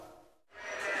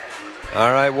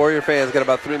All right, Warrior fans, got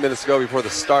about 3 minutes to go before the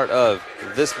start of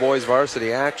this boys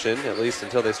varsity action, at least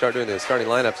until they start doing the starting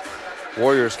lineups.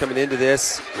 Warriors coming into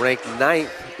this ranked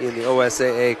 9th in the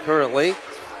OSAA currently,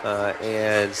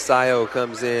 and Scio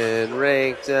comes in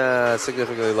ranked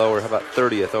significantly lower, how about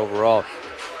 30th overall.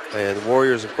 And the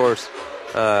Warriors, of course,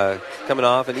 coming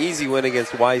off an easy win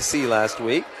against YC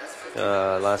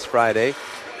last Friday,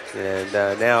 and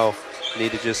now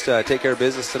need to just take care of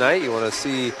business tonight. You want to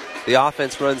see the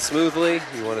offense run smoothly.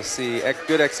 You want to see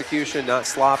good execution, not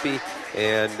sloppy,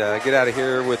 and get out of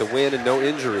here with a win and no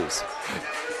injuries.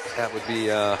 That would be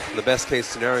the best case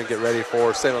scenario, and get ready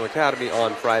for Salem Academy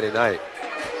on Friday night.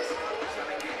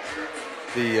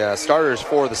 The starters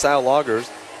for the Scio Loggers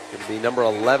going to be number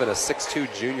 11, a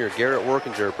 6'2 junior, Garrett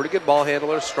Workinger. Pretty good ball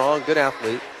handler, strong, good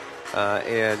athlete,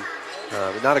 and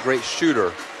not a great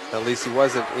shooter. At least he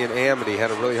wasn't in Amity. Had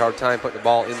a really hard time putting the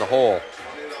ball in the hole.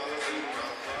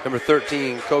 Number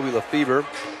 13, Kobe Lefebvre,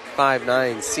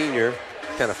 5'9 senior.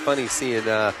 Kind of funny seeing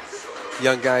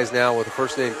young guys now with the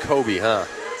first name Kobe, huh?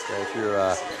 So if you're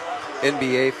an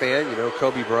NBA fan, you know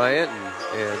Kobe Bryant,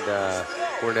 and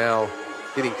we're now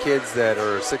getting kids that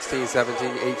are 16,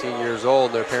 17, 18 years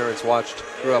old, and their parents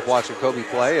grew up watching Kobe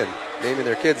play and naming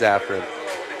their kids after him.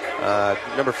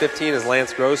 Number 15 is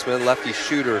Lance Grossman, lefty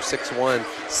shooter, 6'1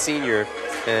 senior,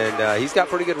 and he's got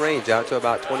pretty good range out to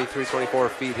about 23, 24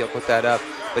 feet. He'll put that up,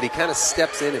 but he kind of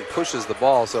steps in and pushes the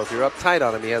ball, so if you're up tight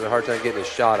on him, he has a hard time getting his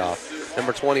shot off.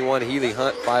 Number 21, Healy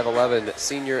Hunt, 5'11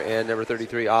 senior, and number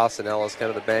 33, Austin Ellis, kind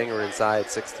of the banger inside,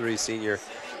 6'3 senior.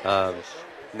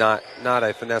 Not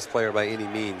a finesse player by any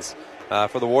means.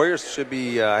 For the Warriors, should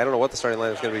be, I don't know what the starting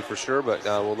lineup is going to be for sure, but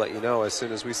we'll let you know as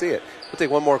soon as we see it. We'll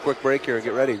take one more quick break here and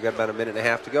get ready. We've got about a minute and a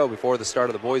half to go before the start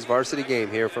of the boys varsity game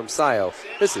here from Scio.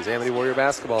 This is Amity Warrior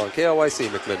Basketball on KLYC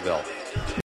McMinnville.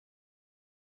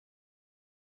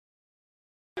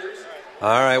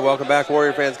 All right, welcome back,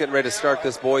 Warrior fans. Getting ready to start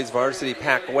this boys varsity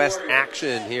Pac West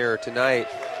action here tonight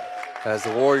as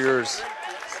the Warriors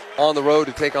on the road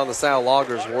to take on the Scio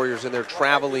Loggers. Warriors in their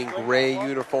traveling gray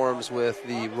uniforms with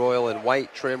the royal and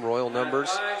white trim, royal numbers.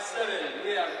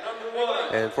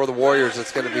 And for the Warriors,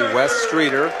 it's going to be Wes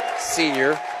Streeter,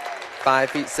 senior, 5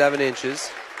 feet 7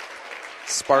 inches.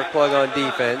 Spark plug on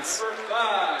defense.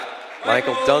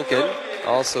 Michael Duncan,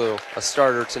 also a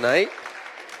starter tonight.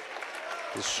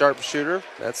 The sharpshooter,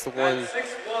 that's the one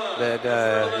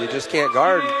that you just can't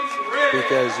guard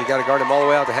because you got to guard him all the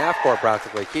way out to half court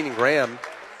practically. Keenan Graham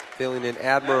filling in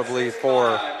admirably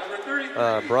for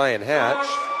Brian Hatch.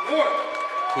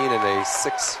 Keenan, a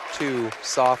 6'2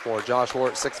 sophomore. Josh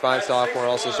Hort, 6'5 sophomore,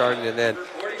 also starting, and then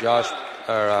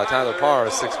Tyler Parr, a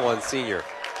 6'1 senior.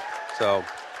 So,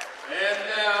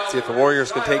 see if the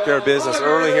Warriors can take care of business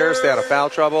early here, stay out of foul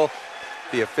trouble,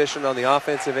 be efficient on the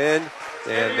offensive end,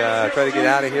 and try to get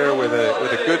out of here with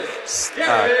a good,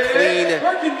 clean,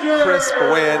 crisp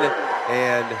win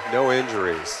and no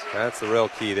injuries. That's the real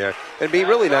key there. It'd be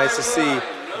really nice to see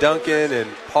Duncan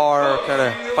and Parr kind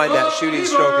of find that shooting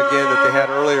stroke again that they had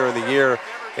earlier in the year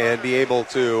and be able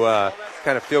to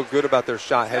kind of feel good about their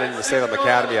shot heading into Salem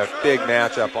Academy, a big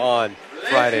matchup on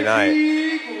Friday night.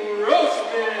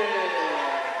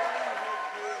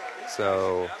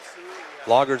 So,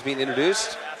 Loggers being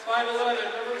introduced.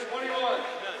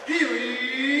 You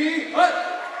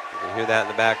can hear that in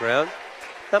the background.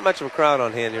 Not much of a crowd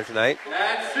on hand here tonight.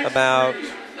 About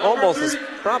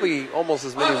probably almost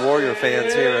as many Warrior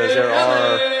fans here as there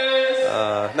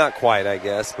are, not quite, I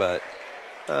guess, but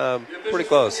pretty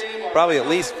close. Probably at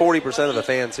least 40% of the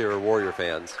fans here are Warrior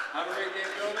fans.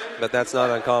 But that's not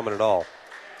uncommon at all,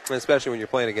 especially when you're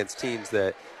playing against teams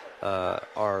that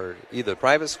are either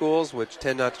private schools, which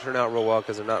tend not to turn out real well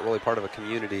because they're not really part of a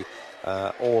community,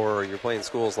 or you're playing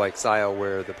schools like Scio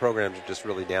where the programs are just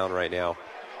really down right now.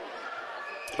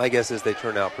 My guess is they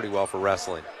turned out pretty well for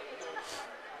wrestling.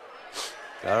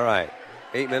 All right,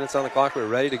 8 minutes on the clock. We're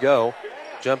ready to go.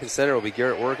 Jumping center will be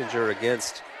Garrett Workinger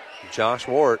against Josh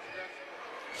Wart.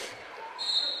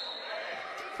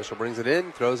 Official brings it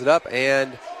in, throws it up,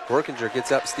 and Workinger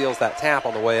gets up, steals that tap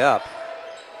on the way up.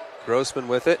 Grossman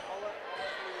with it.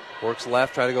 Works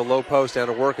left, try to go low post down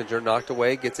to Workinger, knocked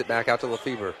away, gets it back out to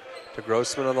Lefebvre. To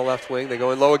Grossman on the left wing. They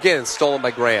go in low again, stolen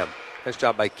by Graham. Nice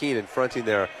job by Keenan, fronting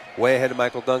there. Way ahead of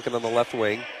Michael Duncan on the left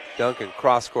wing. Duncan,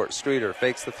 cross court, Streeter,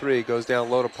 fakes the three, goes down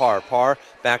low to Parr. Parr,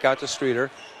 back out to Streeter.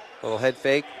 Little head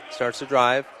fake, starts to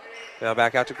drive. Now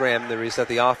back out to Graham, they reset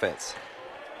the offense.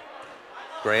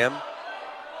 Graham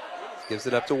gives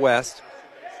it up to West.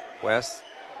 West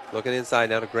looking inside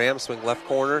now to Graham, swing left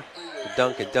corner to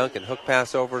Duncan. Duncan, hook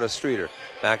pass over to Streeter.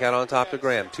 Back out on top to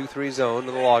Graham. 2-3 zone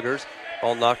to the Loggers.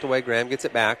 Ball knocked away, Graham gets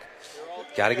it back.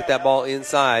 Got to get that ball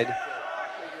inside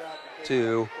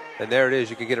 2, and there it is.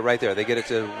 You can get it right there. They get it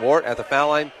to Wart at the foul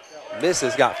line.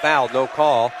 Misses, got fouled, no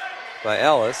call by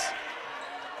Ellis.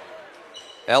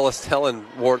 Ellis telling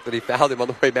Wart that he fouled him on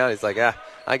the way down. He's like,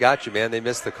 I got you, man. They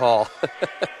missed the call.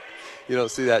 You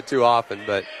don't see that too often,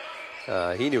 but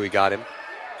he knew he got him.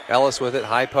 Ellis with it,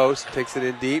 high post, takes it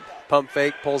in deep, pump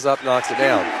fake, pulls up, knocks it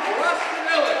down.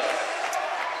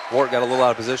 Wart got a little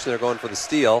out of position there going for the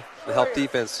steal. The help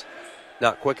defense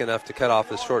not quick enough to cut off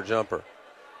the short jumper.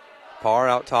 Parr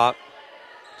out top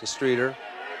to Streeter.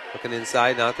 Looking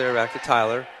inside, not there, back to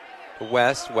Tyler. To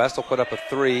West. West will put up a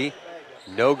 3.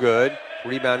 No good.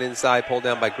 Rebound inside, pulled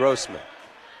down by Grossman.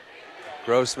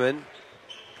 Grossman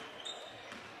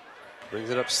brings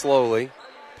it up slowly.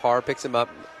 Parr picks him up.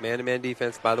 Man-to-man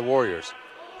defense by the Warriors.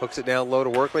 Hooks it down low to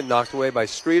Workman. Knocked away by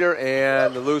Streeter.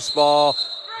 And the loose ball.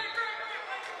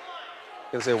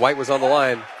 I'm going to say White was on the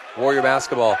line. Warrior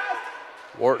basketball.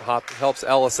 Wart helps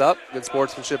Ellis up. Good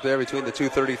sportsmanship there between the two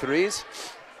 33s.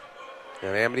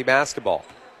 And Amity basketball.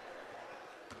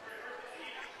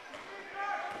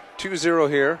 2-0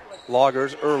 here.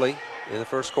 Loggers early in the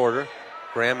first quarter.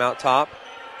 Graham out top.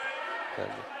 And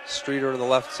Streeter on the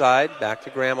left side. Back to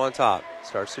Graham on top.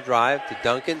 Starts to drive to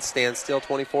Duncan. Stands still,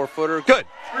 24-footer. Good.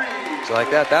 So like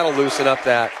that, that'll loosen up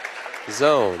that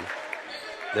zone.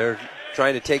 They're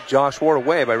trying to take Josh Ward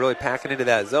away by really packing into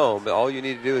that zone. But all you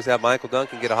need to do is have Michael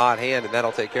Duncan get a hot hand, and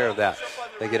that'll take care of that.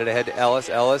 They get it ahead to Ellis.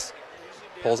 Ellis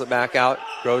pulls it back out.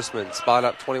 Grossman, spot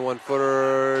up,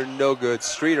 21-footer, no good.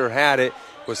 Streeter had it,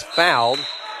 was fouled,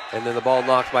 and then the ball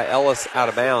knocked by Ellis out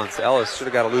of bounds. Ellis should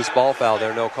have got a loose ball foul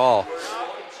there, no call.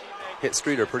 Hit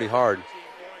Streeter pretty hard.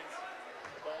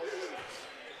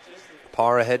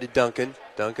 Parr ahead to Duncan.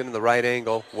 Duncan in the right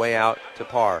angle, way out to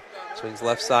Parr. Swings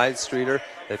left side, Streeter.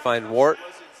 They find Wart.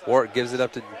 Wart gives it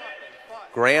up to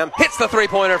Graham. Hits the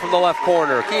three-pointer from the left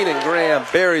corner. Keenan Graham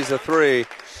buries the 3.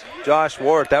 Josh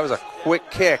Wart, that was a quick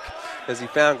kick as he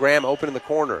found Graham open in the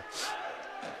corner.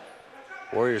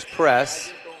 Warriors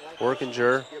press.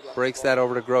 Workinger breaks that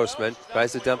over to Grossman.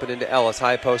 Tries to dump it into Ellis.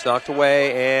 High post knocked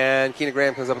away, and Keenan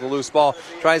Graham comes up with a loose ball.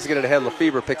 Tries to get it ahead.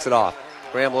 Lefebvre picks it off.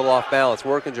 Graham a little off balance.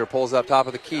 Workinger pulls up top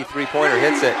of the key. Three-pointer,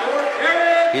 hits it.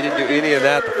 He didn't do any of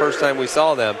that the first time we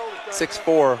saw them.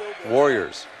 6'4"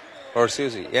 Warriors. Or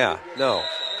excuse me, yeah, no.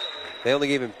 They only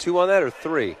gave him 2 on that or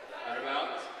 3?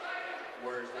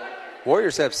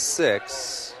 Warriors have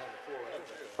 6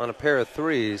 on a pair of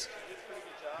 3s.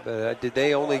 But did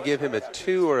they only give him a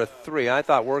 2 or a 3? I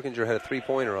thought Workinger had a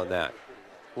 3-pointer on that.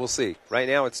 We'll see. Right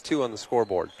now it's 2 on the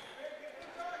scoreboard.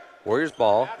 Warriors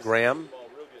ball. Graham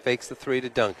fakes the 3 to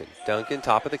Duncan. Duncan,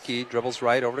 top of the key, dribbles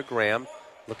right over to Graham.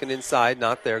 Looking inside,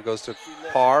 not there. Goes to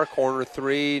Parr, corner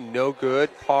 3, no good.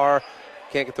 Parr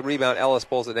can't get the rebound. Ellis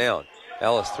pulls it down.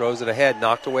 Ellis throws it ahead,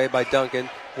 knocked away by Duncan.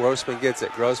 Grossman gets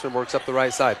it. Grossman works up the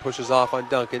right side, pushes off on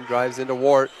Duncan, drives into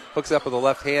Wart, hooks up with the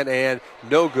left hand, and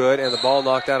no good. And the ball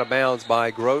knocked out of bounds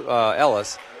by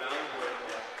Ellis.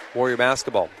 Warrior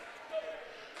basketball.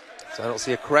 So I don't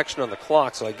see a correction on the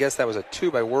clock, so I guess that was a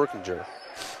 2 by Workinger.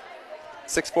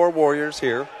 6'4" Warriors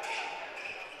here.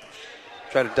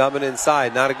 Try to dump it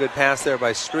inside. Not a good pass there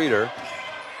by Streeter.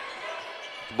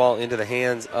 The ball into the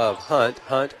hands of Hunt.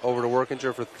 Hunt over to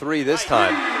Workinger for 3 this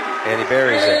time, and he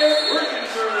buries it.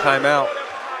 Timeout.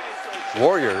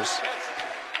 Warriors.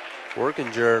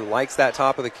 Workinger likes that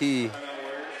top of the key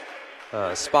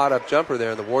spot-up jumper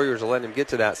there, and the Warriors are letting him get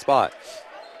to that spot.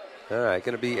 All right,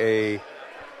 going to be a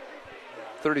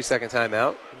 30-second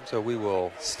timeout, so we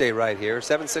will stay right here.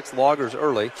 7-6 Loggers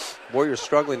early. Warriors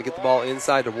struggling to get the ball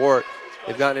inside to Wart.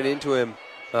 They've gotten it into him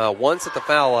once at the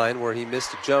foul line where he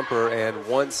missed a jumper, and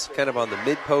once kind of on the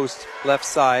mid-post left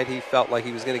side. He felt like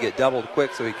he was going to get doubled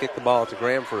quick, so he kicked the ball out to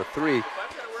Graham for a 3. And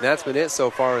that's been it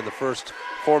so far in the first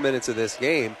 4 minutes of this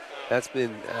game. That's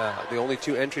been the only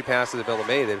 2 entry passes they've ever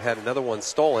made. They've had another one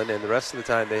stolen, and the rest of the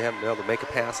time they haven't been able to make a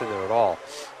pass in there at all.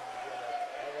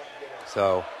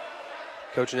 So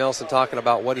Coach Nelson talking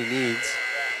about what he needs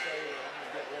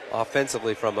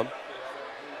offensively from him.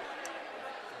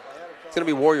 It's going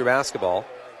to be Warrior basketball,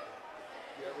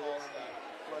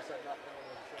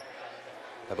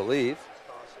 I believe.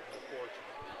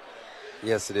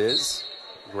 Yes, it is.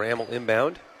 Graham will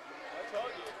inbound.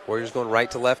 Warriors going right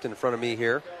to left in front of me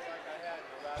here.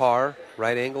 Parr,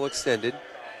 right angle extended.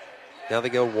 Now they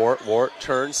go Wart. Wart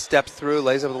turns, steps through,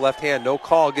 lays up with the left hand. No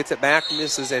call, gets it back,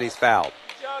 misses, and he's fouled.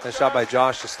 Nice shot by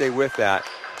Josh to stay with that.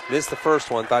 Missed the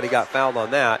first one, thought he got fouled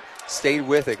on that. Stayed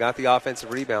with it, got the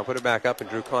offensive rebound, put it back up, and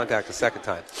drew contact a second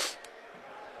time.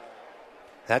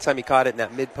 That time he caught it in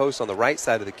that mid-post on the right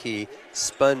side of the key,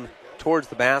 spun towards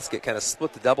the basket, kind of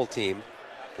split the double team.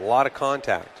 A lot of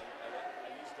contact.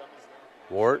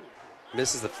 Wart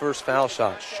Misses the first foul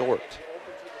shot short.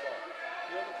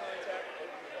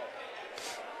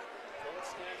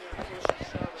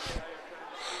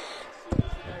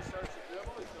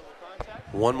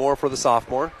 One more for the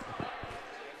sophomore.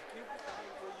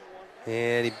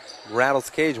 And he rattles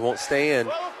the cage, won't stay in.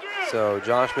 So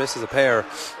Josh misses a pair.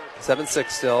 7-6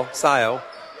 still, Scio.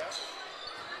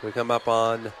 We come up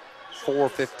on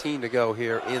 4:15 to go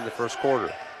here in the first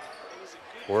quarter.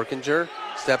 Workinger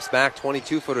steps back,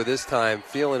 22-footer this time,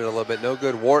 feeling it a little bit, no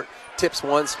good. Wart tips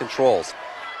once, controls.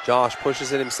 Josh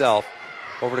pushes it himself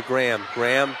over to Graham.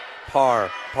 Graham,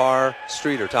 Parr,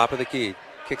 Streeter, top of the key.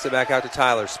 Kicks it back out to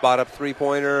Tyler. Spot up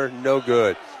three-pointer, no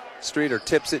good. Streeter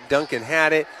tips it, Duncan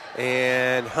had it,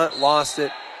 and Hunt lost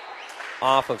it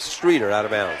off of Streeter out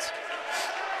of bounds.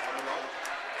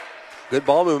 Good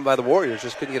ball movement by the Warriors,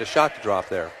 just couldn't get a shot to drop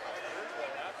there.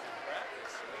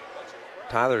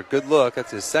 Tyler, good look.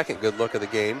 That's his second good look of the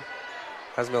game.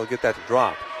 Hasn't been able to get that to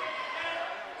drop.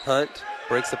 Hunt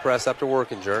breaks the press up to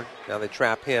Workinger. Now they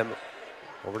trap him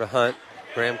over to Hunt.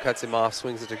 Graham cuts him off,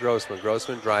 swings it to Grossman.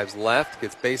 Grossman drives left,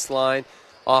 gets baseline.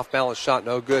 Off-balance shot,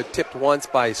 no good. Tipped once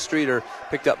by Streeter,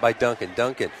 picked up by Duncan.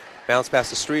 Duncan bounce pass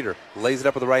to Streeter. Lays it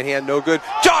up with the right hand, no good.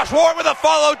 Josh Ward with a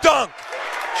follow dunk.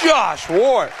 Josh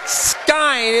Ward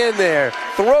skying in there.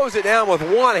 Throws it down with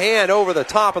one hand over the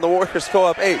top, and the Warriors go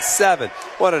up 8-7.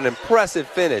 What an impressive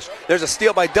finish. There's a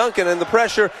steal by Duncan, and the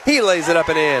pressure, he lays it up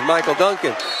and in. Michael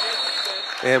Duncan.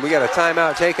 And we got a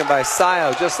timeout taken by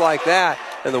Scio just like that.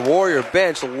 And the Warrior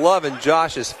bench loving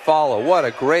Josh's follow. What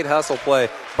a great hustle play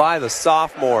by the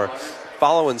sophomore.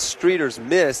 Following Streeter's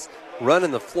miss,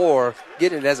 running the floor,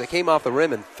 getting it as it came off the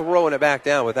rim and throwing it back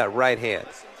down with that right hand.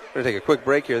 We're going to take a quick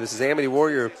break here. This is Amity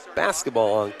Warrior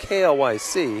basketball on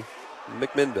KLYC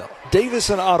McMinnville.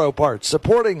 Davison Auto Parts,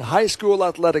 supporting high school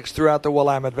athletics throughout the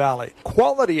Willamette Valley.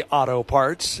 Quality auto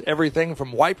parts, everything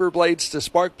from wiper blades to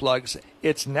spark plugs.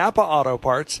 It's Napa Auto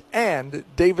Parts and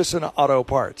Davison Auto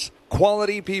Parts.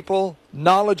 Quality people,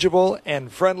 knowledgeable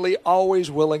and friendly, always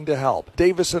willing to help.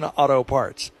 Davison Auto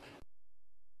Parts.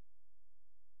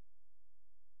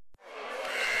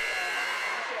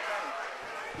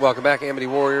 Welcome back, Amity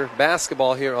Warrior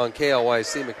basketball here on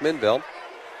KLYC McMinnville.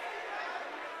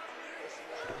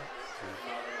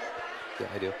 Yeah,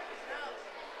 I do.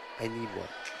 I need one.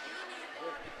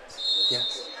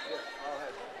 Yes.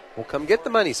 Well, come get the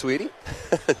money, sweetie.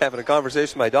 Having a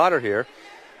conversation with my daughter here.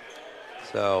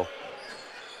 So,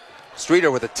 Streeter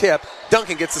with a tip.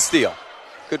 Duncan gets the steal.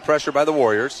 Good pressure by the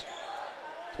Warriors.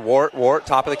 Wart,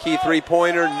 top of the key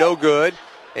three-pointer, no good.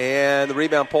 And the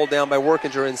rebound pulled down by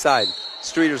Workinger inside.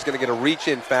 Streeter's going to get a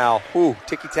reach-in foul. Ooh,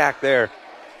 ticky-tack there.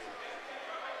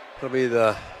 It'll be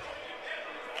the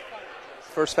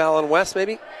first foul on West,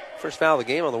 maybe? First foul of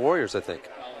the game on the Warriors, I think.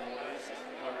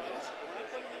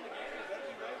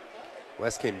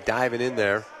 West came diving in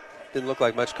there. Didn't look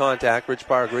like much contact. Rich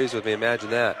Parr agrees with me. Imagine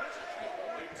that.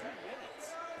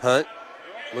 Hunt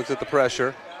looks at the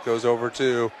pressure. Goes over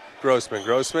to Grossman.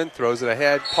 Grossman throws it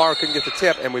ahead. Parr couldn't get the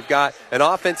tip, and we've got an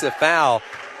offensive foul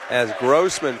as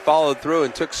Grossman followed through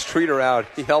and took Streeter out.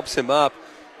 He helps him up.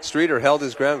 Streeter held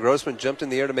his ground. Grossman jumped in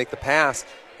the air to make the pass,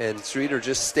 and Streeter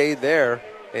just stayed there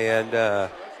and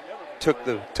took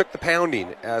the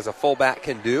pounding as a fullback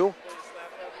can do.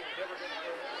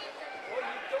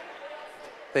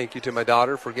 Thank you to my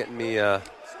daughter for getting me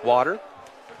water.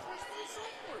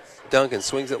 Duncan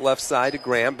swings it left side to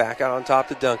Graham. Back out on top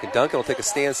to Duncan. Duncan will take a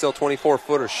standstill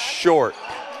 24-footer short.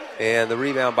 And the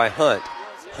rebound by Hunt.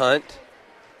 Hunt,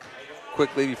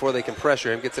 quickly before they can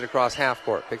pressure him, gets it across half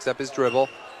court. Picks up his dribble.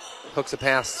 Hooks a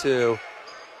pass to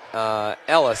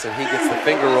Ellis, and he gets the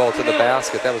finger roll to the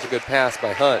basket. That was a good pass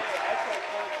by Hunt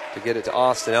to get it to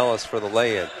Austin Ellis for the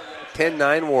lay-in.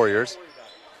 10-9 Warriors.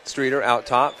 Streeter out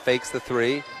top, fakes the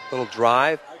three. Little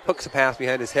drive. Hooks a pass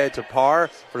behind his head to Parr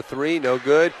for three, no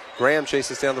good. Graham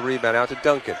chases down the rebound out to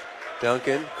Duncan.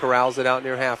 Duncan corrals it out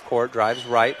near half court, drives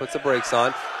right, puts the brakes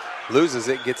on, loses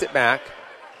it, gets it back,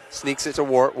 sneaks it to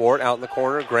Wart. Wart out in the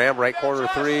corner. Graham right corner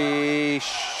three,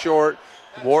 short.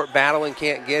 Wart battling,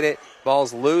 can't get it.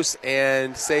 Ball's loose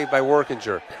and saved by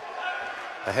Workinger.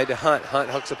 Ahead to Hunt. Hunt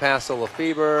hooks a pass to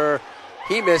Lefebvre.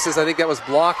 He misses. I think that was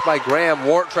blocked by Graham.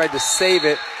 Wart tried to save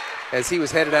it as he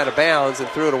was headed out of bounds and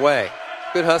threw it away.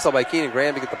 Good hustle by Keenan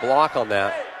Graham to get the block on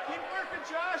that. Keep working,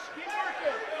 Josh. Keep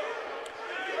working.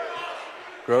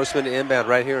 Grossman inbound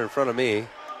right here in front of me.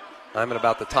 I'm at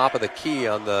about the top of the key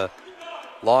on the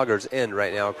Loggers end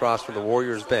right now across from the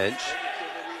Warriors bench.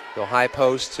 Go high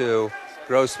post to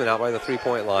Grossman out by the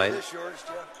three-point line.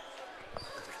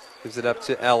 Gives it up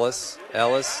to Ellis.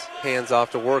 Ellis hands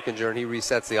off to Workinger, and he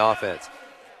resets the offense.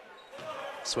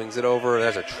 Swings it over.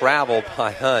 There's a travel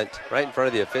by Hunt right in front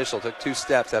of the official. Took 2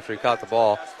 steps after he caught the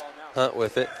ball. Hunt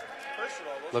with it.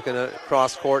 Looking at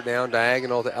cross court down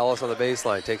diagonal to Ellis on the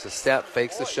baseline. Takes a step,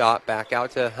 fakes the shot, back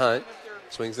out to Hunt.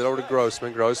 Swings it over to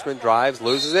Grossman. Grossman drives,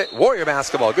 loses it. Warrior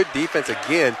basketball. Good defense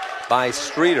again by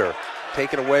Streeter.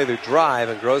 Taking away the drive,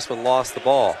 and Grossman lost the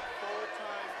ball.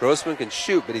 Grossman can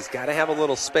shoot, but he's got to have a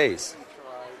little space.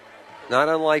 Not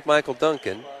unlike Michael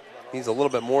Duncan. He's a little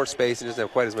bit more space and doesn't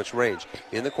have quite as much range.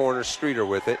 In the corner, Streeter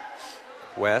with it.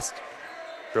 West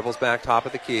dribbles back top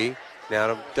of the key. Now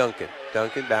to Duncan.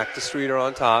 Duncan back to Streeter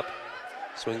on top.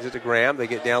 Swings it to Graham. They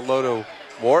get down low to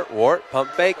Wart. Wart,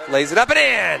 pump fake, lays it up and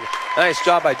in. Nice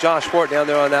job by Josh Wart down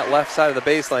there on that left side of the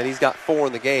baseline. He's got 4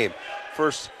 in the game.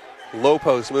 First low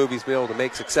post move he's been able to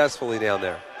make successfully down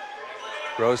there.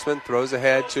 Grossman throws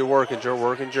ahead to Workinger.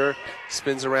 Workinger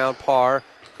spins around Parr.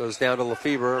 Goes down to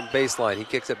Lefebvre, baseline. He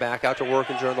kicks it back out to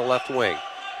Workinger on the left wing.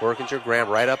 Workinger, Graham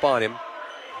right up on him.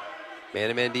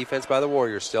 Man-to-man defense by the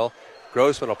Warriors still.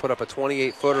 Grossman will put up a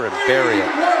 28-footer and bury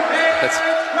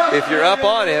it. If you're up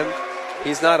on him,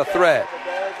 he's not a threat.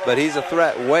 But he's a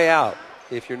threat way out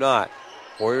if you're not.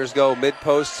 Warriors go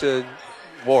mid-post to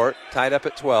Wart, tied up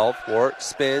at 12. Wart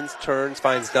spins, turns,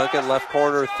 finds Duncan, left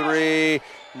corner, 3.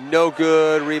 No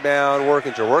good. Rebound,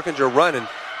 Workinger. Workinger running.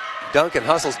 Duncan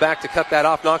hustles back to cut that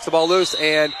off, knocks the ball loose,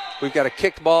 and we've got a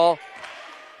kicked ball.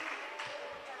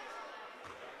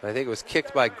 I think it was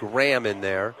kicked by Graham in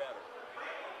there.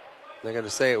 They're going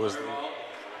to say it was,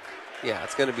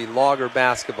 it's going to be Logger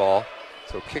basketball.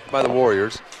 So kicked by the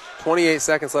Warriors. 28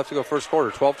 seconds left to go first quarter,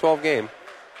 12-12 game.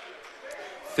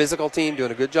 Physical team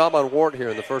doing a good job on Wart here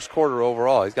in the first quarter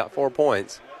overall. He's got 4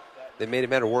 points. They made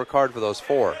him have to work hard for those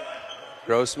 4.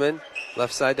 Grossman,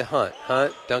 left side to Hunt.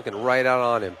 Hunt, Duncan right out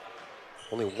on him.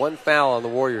 Only 1 foul on the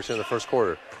Warriors here in the first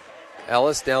quarter.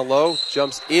 Ellis down low,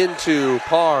 jumps into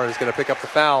Parr and is going to pick up the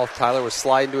foul. Tyler was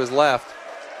sliding to his left.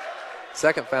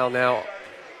 Second foul now,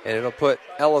 and it'll put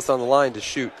Ellis on the line to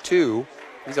shoot 2.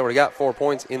 He's already got 4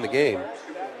 points in the game.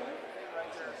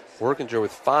 Workinger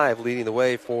with 5 leading the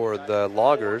way for the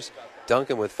Loggers.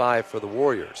 Duncan with 5 for the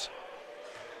Warriors.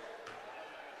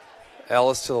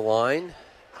 Ellis to the line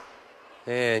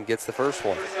and gets the first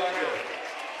one.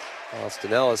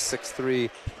 Austin Ellis, 6'3",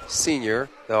 senior,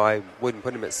 though I wouldn't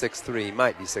put him at 6'3". He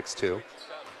might be 6'2".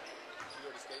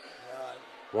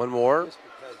 One more,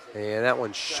 and that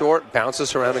one's short,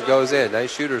 bounces around and goes in.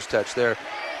 Nice shooter's touch there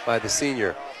by the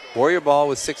senior. Warrior ball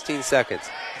with 16 seconds.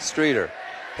 Streeter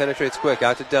penetrates quick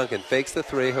out to Duncan, fakes the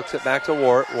 3, hooks it back to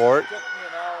Wart. Wart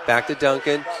back to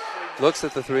Duncan, looks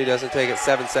at the 3, doesn't take it,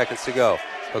 7 seconds to go.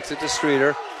 Hooks it to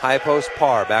Streeter. High post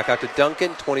Parr. Back out to Duncan.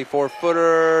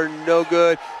 24-footer. No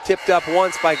good. Tipped up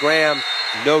once by Graham.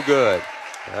 No good.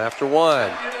 After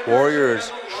 1, Warriors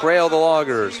trail the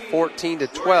Loggers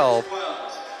 14-12.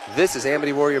 This is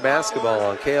Amity Warrior basketball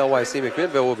on KLYC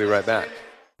McMinnville. We'll be right back.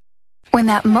 When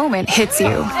that moment hits you,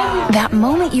 that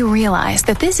moment you realize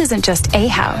that this isn't just a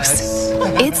house,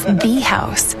 it's the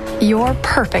house, your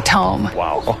perfect home.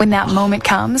 Wow. When that moment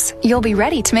comes, you'll be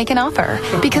ready to make an offer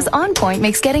because OnPoint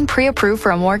makes getting pre-approved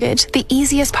for a mortgage the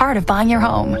easiest part of buying your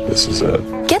home. This is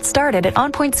it. Get started at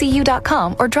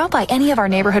onpointcu.com or drop by any of our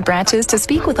neighborhood branches to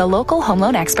speak with a local home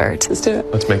loan expert. Let's do it.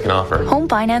 Let's make an offer. Home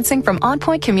financing from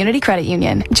OnPoint Community Credit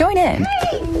Union. Join in.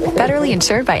 Federally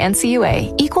insured by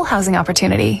NCUA. Equal housing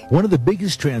opportunity. One of the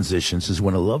biggest transitions is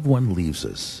when a loved one leaves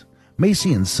us.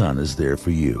 Macy & Son is there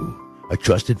for you. A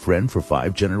trusted friend for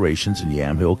 5 generations in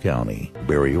Yamhill County.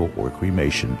 Burial or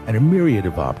cremation and a myriad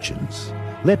of options.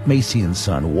 Let Macy &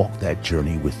 Son walk that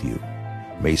journey with you.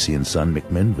 Macy & Son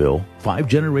McMinnville, 5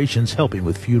 generations helping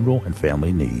with funeral and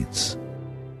family needs.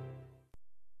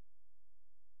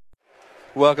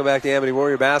 Welcome back to Amity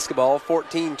Warrior basketball.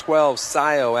 14-12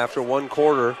 Scio after 1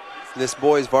 quarter in this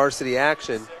boys varsity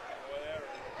action.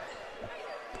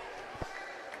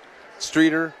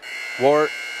 Streeter, Wart,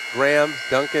 Graham,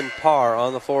 Duncan, Parr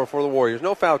on the floor for the Warriors.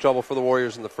 No foul trouble for the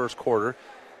Warriors in the first quarter.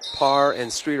 Parr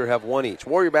and Streeter have 1 each.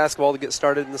 Warrior basketball to get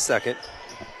started in the second.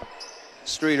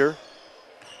 Streeter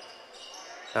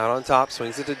out on top,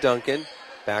 swings it to Duncan.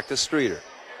 Back to Streeter.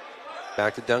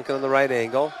 Back to Duncan on the right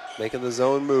angle, making the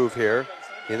zone move here.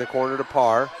 In the corner to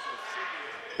Parr.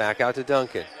 Back out to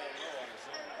Duncan.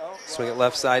 Swing it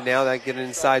left side now. That get it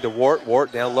inside to Wart.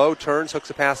 Wart down low, turns,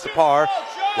 hooks a pass to Parr.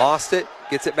 Lost it,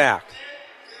 gets it back.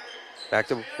 Back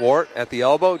to Wart at the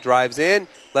elbow, drives in,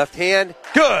 left hand,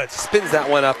 good! Spins that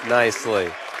one up nicely.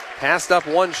 Passed up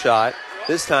 1 shot.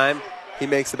 This time, he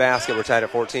makes the basket. We're tied at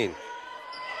 14.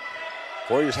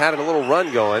 Warriors had a little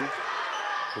run going.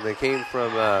 And they came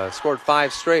from, scored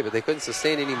 5 straight, but they couldn't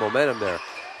sustain any momentum there.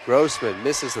 Grossman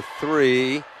misses the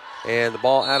 3. And the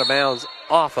ball out of bounds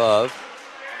off of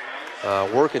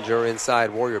Workinger inside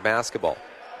Warrior basketball.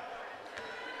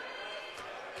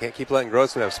 Can't keep letting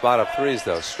Grossman have spot up threes,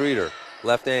 though. Streeter,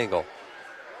 left angle.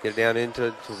 Get it down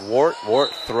into Wart. Wart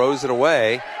throws it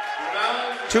away.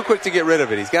 Too quick to get rid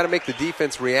of it. He's got to make the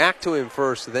defense react to him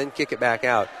first, then kick it back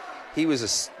out. He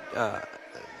was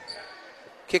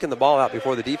kicking the ball out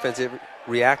before the defense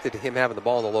reacted to him having the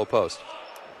ball in the low post.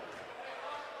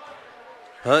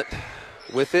 Hunt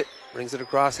with it, brings it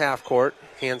across half court,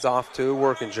 hands off to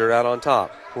Workinger out on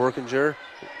top. Workinger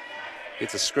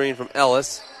gets a screen from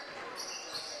Ellis,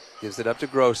 gives it up to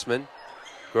Grossman.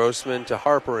 Grossman to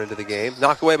Harper into the game.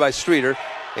 Knocked away by Streeter,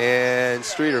 and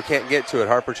Streeter can't get to it.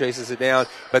 Harper chases it down,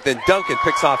 but then Duncan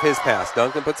picks off his pass.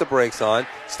 Duncan puts the brakes on,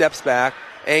 steps back,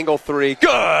 angle three.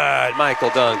 Good!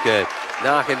 Michael Duncan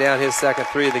knocking down his second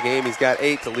three of the game. He's got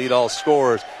 8 to lead all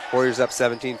scorers. Warriors up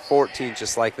 17-14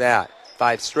 just like that.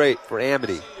 5 straight for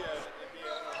Amity.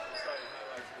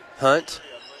 Hunt.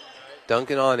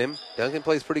 Duncan on him. Duncan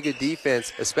plays pretty good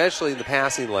defense, especially in the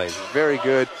passing lanes. Very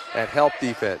good at help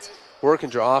defense.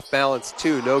 Workinger off balance,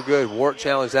 2, no good. Wart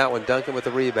challenged that one. Duncan with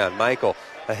the rebound. Michael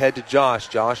ahead to Josh.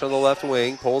 Josh on the left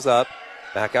wing, pulls up,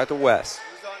 back out to West.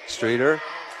 Streeter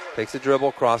takes a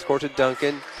dribble, cross court to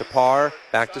Duncan, to Parr,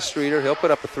 back to Streeter. He'll put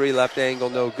up a 3, left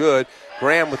angle, no good.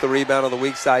 Graham with the rebound on the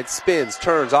weak side, spins,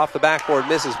 turns off the backboard,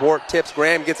 misses. Wart tips,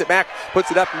 Graham gets it back,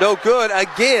 puts it up, no good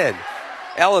again.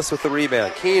 Ellis with the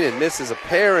rebound. Keenan misses a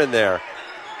pair in there.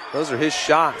 Those are his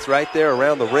shots right there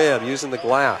around the rim using the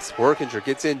glass. Workinger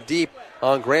gets in deep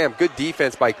on Graham. Good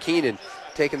defense by Keenan,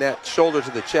 taking that shoulder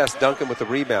to the chest. Duncan with the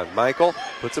rebound. Michael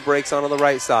puts the brakes on the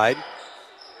right side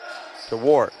to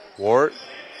Wart. Wart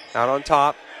out on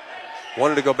top.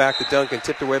 Wanted to go back to Duncan,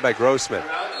 tipped away by Grossman.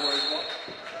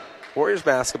 Warriors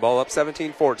basketball up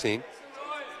 17-14.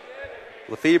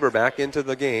 Lefebvre back into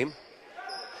the game.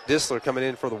 Disler coming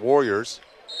in for the Warriors.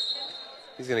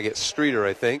 He's going to get Streeter,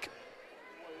 I think.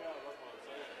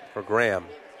 Or Graham.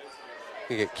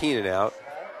 Going to get Keenan out.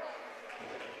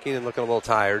 Keenan looking a little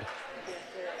tired.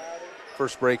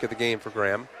 First break of the game for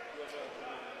Graham.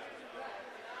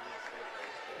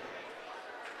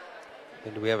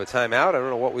 And do we have a timeout? I don't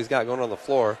know what we've got going on the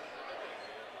floor.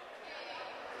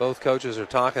 Both coaches are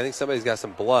talking. I think somebody's got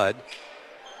some blood.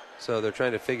 So they're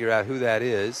trying to figure out who that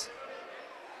is.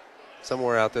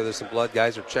 Somewhere out there, there's some blood.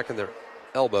 Guys are checking their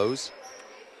elbows,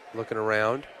 looking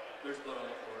around.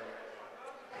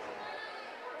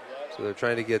 So they're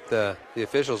trying to get the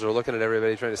officials are looking at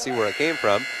everybody, trying to see where it came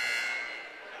from.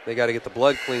 They got to get the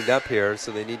blood cleaned up here,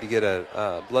 so they need to get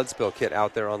a blood spill kit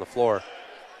out there on the floor.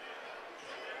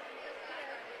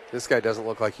 This guy doesn't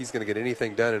look like he's going to get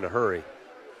anything done in a hurry.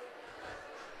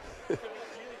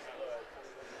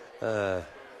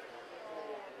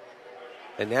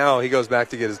 And now he goes back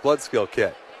to get his blood spill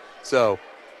kit. So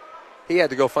he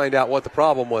had to go find out what the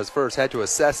problem was first, had to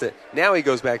assess it. Now he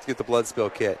goes back to get the blood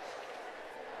spill kit.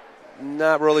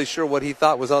 Not really sure what he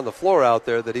thought was on the floor out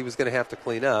there that he was going to have to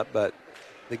clean up, but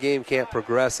the game can't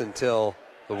progress until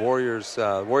the Warriors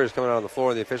coming out on the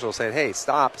floor and the officials saying, hey,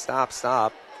 stop.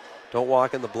 Don't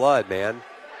walk in the blood, man.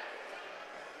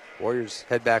 Warriors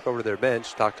head back over to their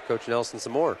bench, talk to Coach Nelson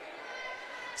some more.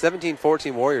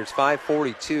 17-14 Warriors,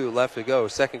 5:42 left to go.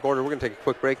 Second quarter, we're going to take a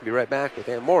quick break and be right back with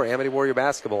more Amity Warrior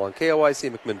basketball on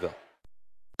KOIC McMinnville.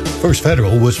 First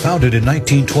Federal was founded in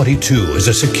 1922 as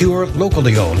a secure,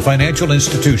 locally owned financial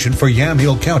institution for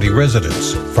Yamhill County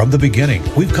residents. From the beginning,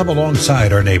 we've come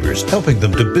alongside our neighbors, helping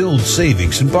them to build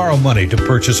savings and borrow money to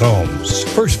purchase homes.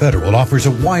 First Federal offers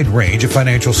a wide range of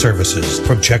financial services,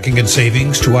 from checking and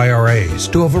savings to IRAs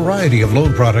to a variety of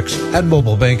loan products and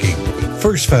mobile banking.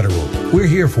 First Federal, we're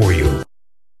here for you.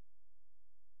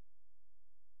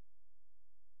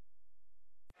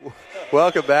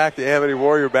 Welcome back to Amity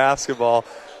Warrior basketball.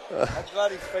 I'm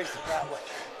glad he's facing that way.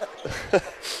 I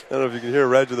don't know if you can hear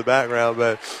Reg in the background,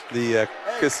 but the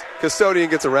custodian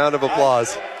gets a round of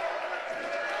applause.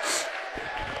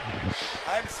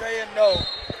 I'm saying no.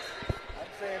 I'm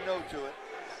saying no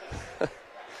to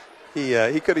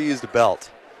it. He could have used a belt.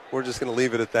 We're just going to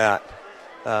leave it at that.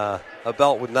 A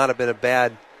belt would not have been a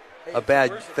bad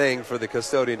thing for the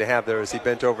custodian to have there as he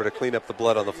bent over to clean up the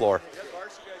blood on the floor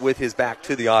with his back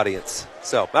to the audience.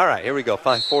 So, all right, here we go.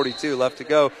 5:42 left to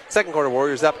go. Second quarter,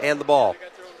 Warriors up and the ball.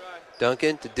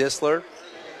 Duncan to Disler.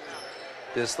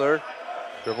 Disler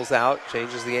dribbles out,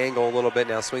 changes the angle a little bit,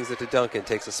 now swings it to Duncan.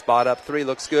 Takes a spot up three,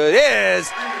 looks good.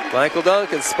 Is Michael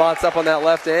Duncan spots up on that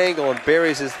left angle and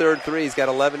buries his third three. He's got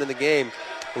 11 in the game,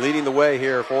 leading the way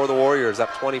here for the Warriors, up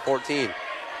 20-14.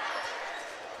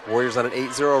 Warriors on an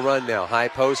 8-0 run now. High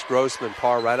post, Grossman,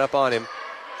 Parr right up on him.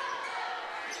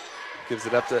 Gives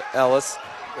it up to Ellis.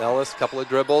 Ellis, couple of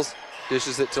dribbles,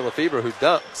 dishes it to Lefebvre, who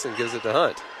dunks and gives it to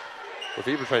Hunt.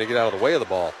 Lefebvre trying to get out of the way of the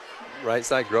ball. Right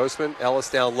side, Grossman. Ellis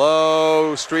down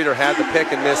low. Streeter had the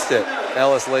pick and missed it.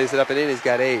 Ellis lays it up and in. He's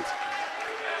got 8.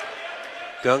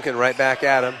 Duncan right back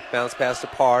at him. Bounce pass to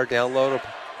Parr. Down low to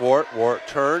Wart. Wart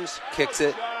turns, kicks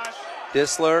it.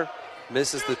 Disler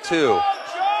misses the 2.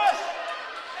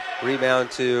 Rebound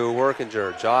to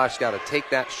Workinger. Josh got to take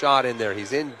that shot in there.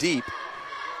 He's in deep.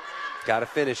 Got to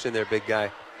finish in there, big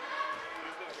guy.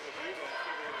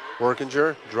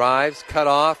 Workinger drives, cut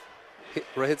off.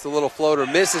 Hits a little floater,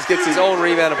 misses, gets his own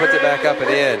rebound and puts it back up and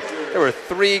in. There were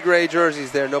 3 gray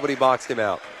jerseys there. Nobody boxed him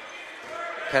out.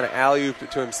 Kind of alley-ooped it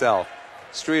to himself.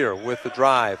 Streeter with the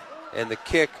drive and the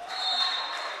kick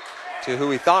to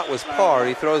who he thought was Parr.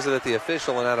 He throws it at the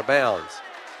official and out of bounds.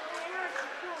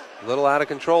 A little out of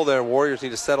control there. Warriors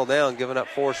need to settle down, giving up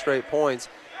 4 straight points,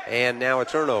 and now a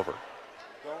turnover.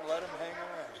 Don't let him hang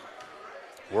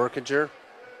around. Workinger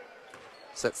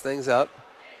sets things up.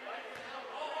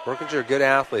 Workinger, a good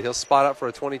athlete. He'll spot up for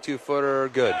a 22-footer.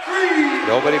 Good.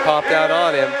 Nobody popped out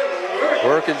on him.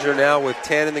 Workinger now with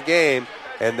 10 in the game,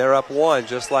 and they're up 1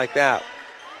 just like that.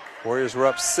 Warriors were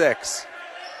up 6.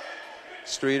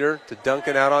 Streeter to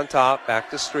Duncan out on top.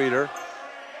 Back to Streeter.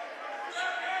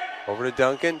 Over to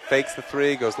Duncan. Fakes the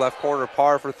 3. Goes left corner.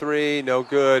 Parr for 3. No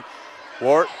good.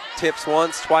 Wart tips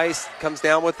once, twice. Comes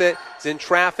down with it. He's in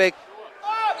traffic.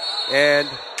 And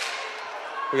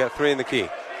we got 3 in the key.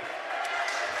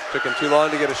 Took him too long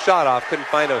to get a shot off. Couldn't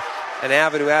find an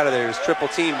avenue out of there. He was triple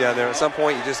teamed down there. At some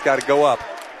point, you just got to go up.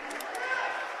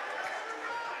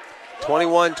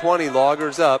 21-20,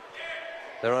 Loggers up.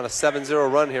 They're on a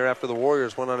 7-0 run here after the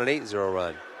Warriors went on an 8-0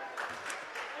 run.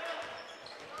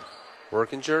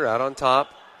 Workinger out on top.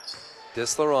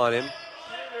 Disler on him.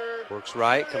 Works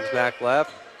right, comes back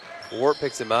left. Wart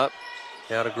picks him up.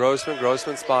 Now to Grossman.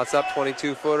 Grossman spots up,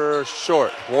 22-footer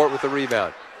short. Wart with the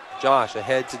rebound. Josh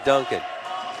ahead to Duncan.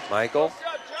 Michael,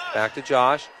 back to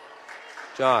Josh.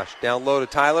 Josh, down low to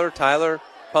Tyler. Tyler,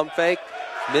 pump fake.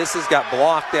 Misses, got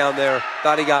blocked down there.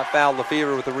 Thought he got fouled.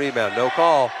 Lefebvre with the rebound. No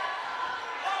call.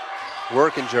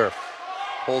 Workinger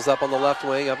pulls up on the left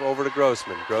wing, up over to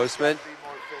Grossman. Grossman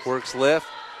works left,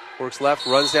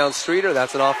 runs down Streeter.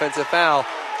 That's an offensive foul.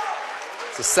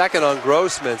 It's a second on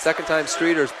Grossman. Second time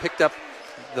Streeter's picked up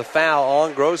the foul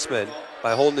on Grossman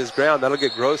by holding his ground. That'll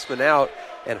get Grossman out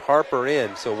and Harper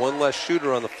in. So 1 less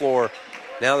shooter on the floor.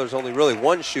 Now there's only really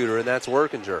 1 shooter, and that's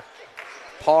Workinger.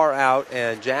 Parr out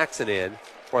and Jackson in.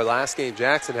 Boy, last game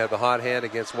Jackson had the hot hand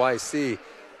against YC.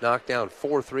 Knocked down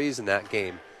 4 threes in that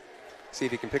game. See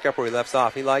if he can pick up where he left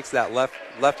off. He likes that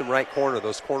left and right corner,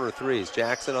 those corner threes.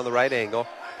 Jackson on the right angle.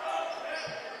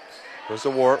 Goes to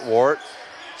Wart. Wart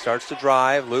starts to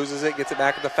drive, loses it, gets it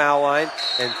back at the foul line,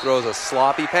 and throws a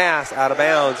sloppy pass out of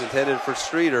bounds intended for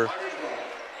Streeter.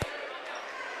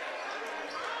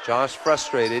 Josh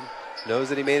frustrated, knows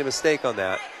that he made a mistake on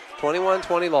that.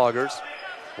 21-20 Loggers.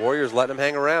 Warriors letting him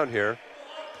hang around here.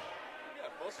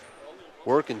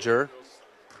 Workinger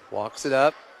walks it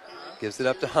up, gives it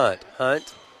up to Hunt.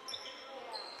 Hunt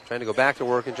trying to go back to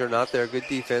Workinger, not there. Good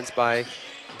defense by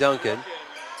Duncan.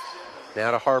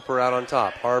 Now to Harper out on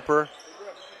top. Harper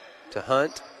to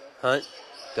Hunt. Hunt,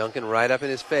 Duncan right up in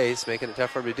his face, making it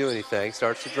tough for him to do anything.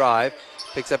 Starts to drive,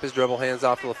 picks up his dribble, hands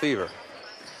off to Lefebvre.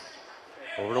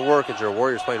 Over to Workinger.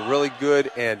 Warriors playing really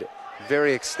good and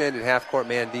very extended half-court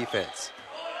man defense.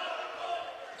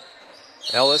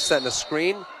 Ellis setting a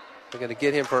screen. They're going to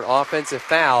get him for an offensive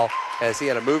foul as he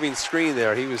had a moving screen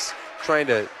there. He was trying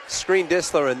to screen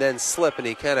Disler and then slip, and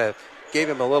he kind of gave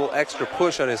him a little extra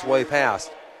push on his way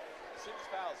past.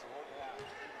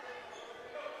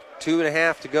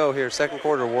 2.5 to go here, second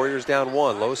quarter. Warriors down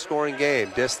 1. Low-scoring game.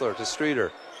 Disler to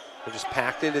Streeter. They're just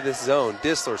packed into this zone.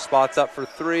 Disler spots up for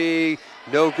 3.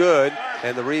 No good.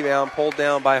 And the rebound pulled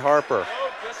down by Harper.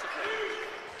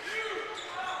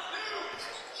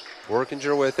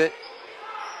 Workinger with it.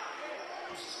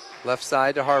 Left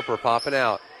side to Harper, popping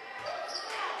out.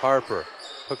 Harper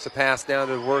hooks a pass down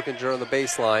to Workinger on the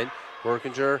baseline.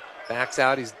 Workinger backs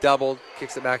out. He's doubled.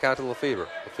 Kicks it back out to Lefebvre.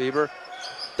 Lefebvre.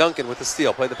 Duncan with the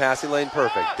steal. Played the passing lane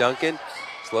perfect. Duncan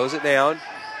slows it down.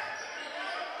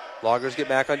 Loggers get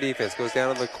back on defense. Goes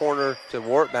down in the corner to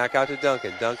Wart. Back out to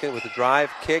Duncan. Duncan with the drive.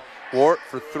 Kick. Wart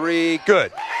for 3.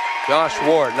 Good. Josh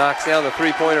Wart knocks down the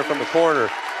three-pointer from the corner.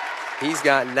 He's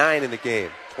got 9 in the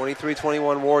game.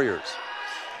 23-21 Warriors.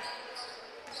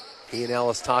 He and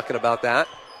Ellis talking about that.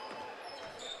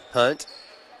 Hunt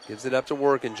gives it up to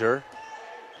Workinger.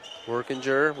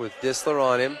 Workinger with Disler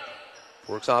on him.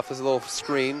 Works off his little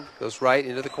screen. Goes right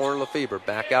into the corner. Lefebvre.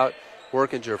 Back out.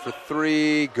 Workinger for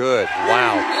 3. Good.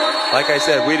 Wow. Like I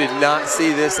said, we did not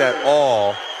see this at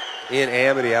all in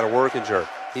Amity out of Workinger.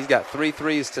 He's got 3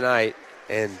 threes tonight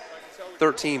and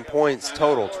 13 points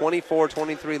total.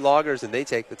 24-23 Loggers, and they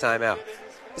take the timeout.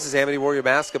 This is Amity Warrior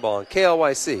basketball on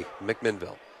KLYC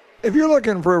McMinnville. If you're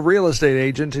looking for a real estate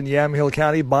agent in Yamhill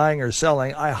County buying or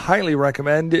selling, I highly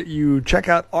recommend you check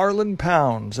out Arlen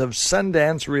Pounds of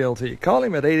Sundance Realty. Call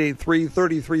him at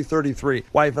 883-3333.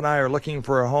 Wife and I are looking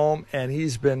for a home, and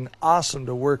he's been awesome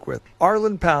to work with.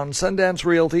 Arlen Pounds, Sundance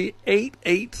Realty,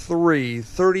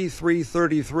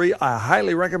 883-3333. I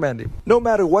highly recommend him. No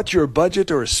matter what your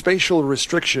budget or spatial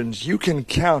restrictions, you can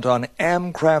count on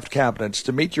Amcraft Cabinets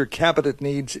to meet your cabinet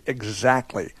needs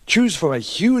exactly. Choose from a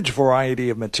huge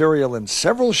variety of materials in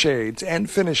several shades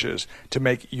and finishes to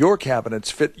make your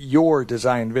cabinets fit your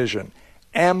design vision.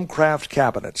 Amcraft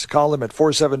Cabinets. Call them at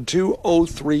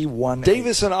 472-0318.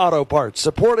 Davison Auto Parts,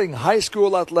 supporting high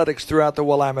school athletics throughout the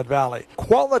Willamette Valley.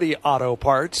 Quality auto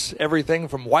parts, everything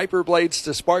from wiper blades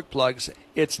to spark plugs.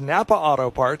 It's Napa Auto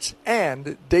Parts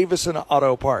and Davison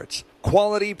Auto Parts.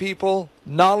 Quality people,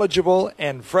 knowledgeable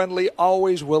and friendly,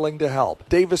 always willing to help.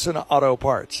 Davison Auto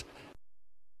Parts.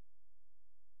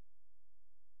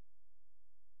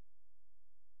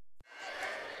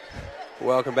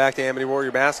 Welcome back to Amity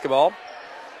Warrior basketball.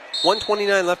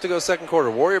 1:29 left to go second quarter.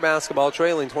 Warrior basketball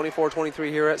trailing 24-23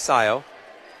 here at Scio.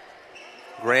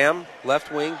 Graham,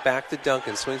 left wing, back to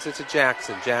Duncan. Swings it to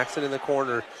Jackson. Jackson in the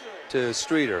corner to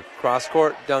Streeter. Cross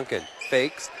court, Duncan.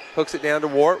 Fakes, hooks it down to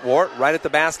Wart. Wart right at the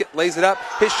basket, lays it up.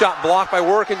 His shot blocked by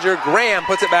Workinger. Graham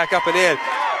puts it back up and in.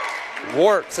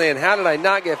 Wart saying, how did I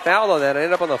not get fouled on that? I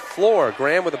ended up on the floor.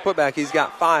 Graham with a putback. He's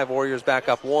got 5. Warriors back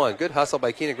up 1. Good hustle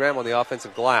by Keenan Graham on the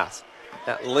offensive glass.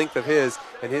 That length of his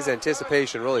and his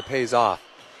anticipation really pays off.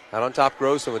 Out on top,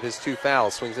 Grossman with his 2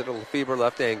 fouls. Swings it to Lefebvre,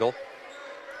 left angle.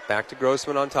 Back to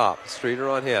Grossman on top. Streeter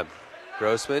on him.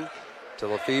 Grossman to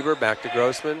Lefebvre, back to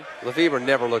Grossman. Lefebvre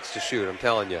never looks to shoot, I'm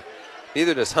telling you.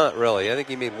 Neither does Hunt, really. I think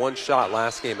he made 1 shot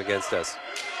last game against us.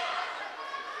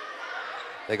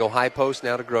 They go high post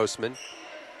now to Grossman.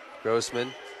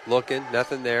 Grossman looking,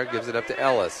 nothing there. Gives it up to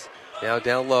Ellis. Now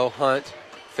down low, Hunt.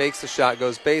 Fakes the shot,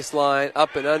 goes baseline,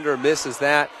 up and under, misses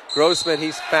that. Grossman,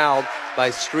 he's fouled by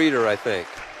Streeter, I think.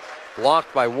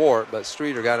 Blocked by Wart, but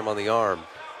Streeter got him on the arm.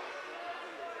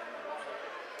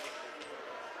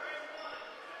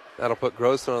 That'll put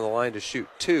Grossman on the line to shoot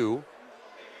 2.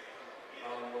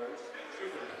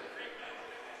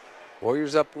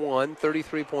 Warriors up 1,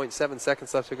 33.7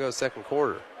 seconds left to go second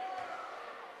quarter.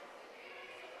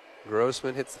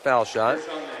 Grossman hits the foul shot.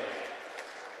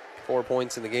 4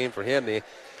 points in the game for him. The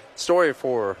story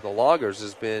for the Loggers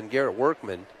has been Garrett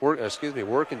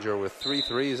Workinger with 3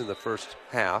 threes in the first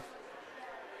half.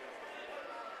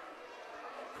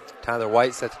 Tyler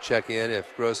White set to check in if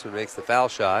Grossman makes the foul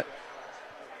shot.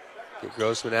 Get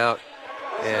Grossman out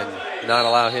and not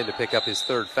allow him to pick up his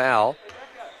 3rd foul.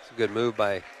 It's a good move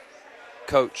by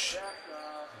Coach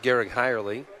Garrick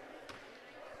Hirely.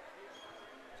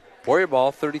 Warrior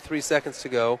ball, 33 seconds to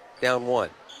go, down 1.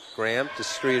 Graham to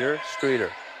Streeter.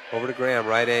 Streeter over to Graham,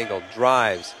 right angle,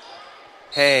 drives,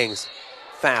 hangs,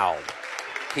 fouled.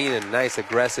 Keenan, nice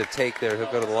aggressive take there. He'll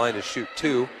go to the line to shoot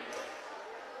 2.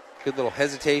 Good little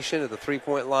hesitation at the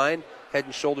 3-point line. Head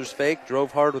and shoulders fake,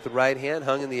 drove hard with the right hand,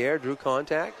 hung in the air, drew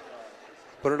contact,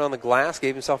 put it on the glass,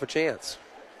 gave himself a chance.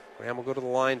 Graham will go to the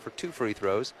line for 2 free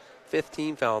throws.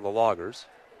 15 foul on the Loggers.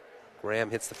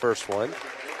 Graham hits the first one.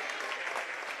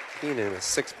 Keenan with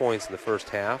 6 points in the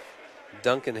first half.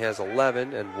 Duncan has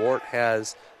 11, and Wart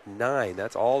has 9.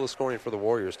 That's all the scoring for the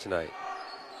Warriors tonight.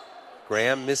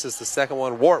 Graham misses the second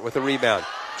one. Wart with a rebound.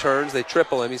 Turns, they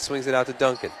triple him. He swings it out to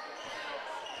Duncan.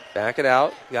 Back it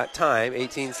out. Got time,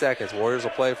 18 seconds. Warriors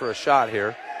will play for a shot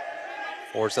here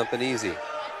or something easy.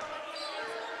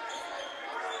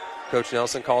 Coach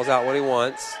Nelson calls out what he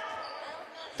wants.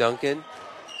 Duncan,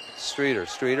 Streeter.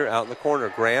 Streeter out in the corner.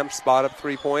 Graham, spot up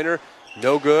 3-pointer.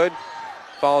 No good.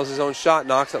 Follows his own shot,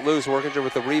 knocks it loose. Workinger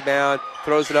with the rebound,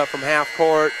 throws it up from half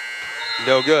court.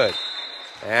 No good.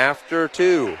 After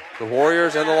 2, the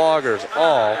Warriors and the Loggers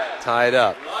all tied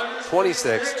up.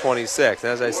 26-26.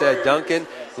 As I said, Duncan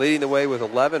leading the way with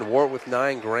 11, Wart with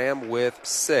 9, Graham with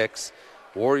 6.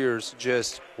 Warriors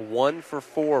just 1 for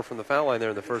 4 from the foul line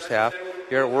there in the first half.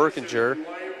 Garrett Workinger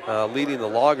leading the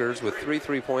Loggers with 3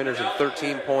 3-pointers and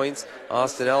 13 points.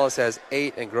 Austin Ellis has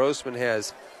 8, and Grossman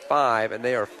has 5, and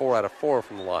they are 4 out of 4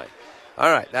 from the line. All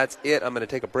right, that's it. I'm going to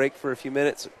take a break for a few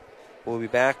minutes. We'll be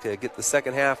back to get the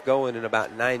second half going in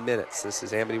about 9 minutes. This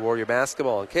is Amity Warrior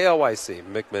basketball on KLYC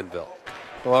McMinnville.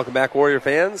 Well, welcome back, Warrior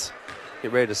fans.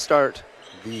 Get ready to start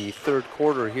the third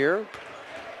quarter here.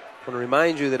 want to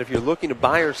remind you that if you're looking to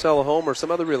buy or sell a home or some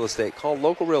other real estate, call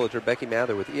local realtor Becky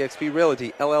Mather with eXp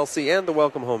Realty, LLC, and the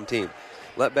Welcome Home team.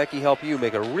 Let Becky help you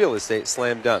make a real estate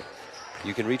slam dunk.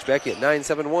 You can reach Becky at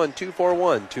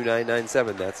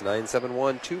 971-241-2997. That's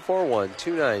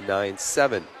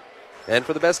 971-241-2997. And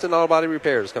for the best in auto body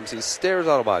repairs, come see Stairs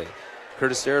Auto Body.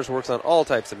 Curtis Stairs works on all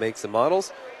types of makes and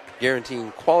models,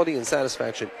 guaranteeing quality and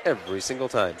satisfaction every single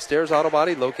time. Stairs Auto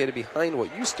Body, located behind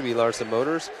what used to be Larson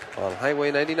Motors on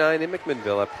Highway 99 in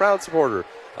McMinnville, a proud supporter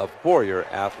of Warrior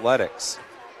Athletics.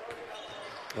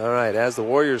 All right, as the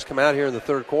Warriors come out here in the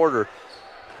third quarter,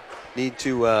 need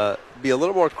to be a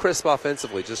little more crisp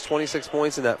offensively. Just 26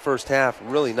 points in that first half,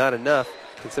 really not enough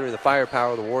considering the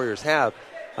firepower the Warriors have.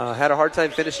 Had a hard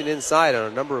time finishing inside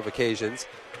on a number of occasions.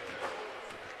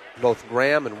 Both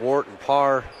Graham and Wart and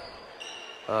Parr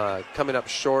coming up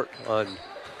short on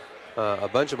a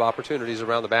bunch of opportunities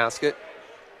around the basket.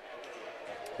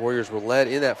 Warriors were led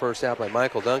in that first half by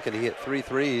Michael Duncan. He hit 3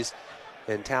 threes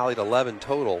and tallied 11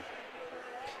 total.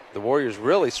 The Warriors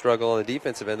really struggle on the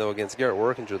defensive end, though, against Garrett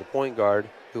Workinger, the point guard,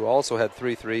 who also had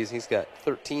 3 threes. He's got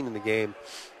 13 in the game,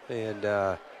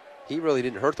 and he really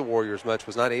didn't hurt the Warriors much,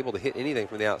 was not able to hit anything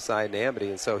from the outside in Amity,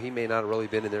 and so he may not have really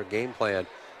been in their game plan.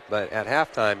 But at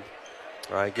halftime,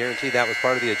 I guarantee that was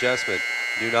part of the adjustment.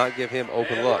 Do not give him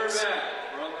open looks.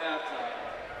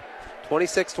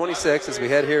 26-26 as we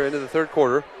head here into the third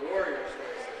quarter.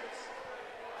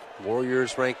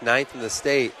 Warriors ranked 9th in the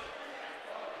state.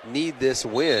 Need this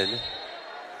win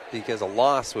because a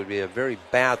loss would be a very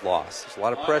bad loss. There's a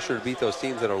lot of pressure to beat those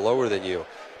teams that are lower than you.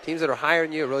 Teams that are higher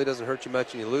than you, it really doesn't hurt you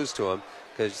much when you lose to them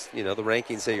because, the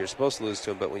rankings say you're supposed to lose to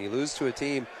them. But when you lose to a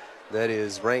team that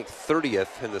is ranked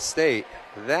 30th in the state,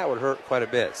 that would hurt quite a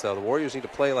bit. So the Warriors need to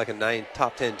play like a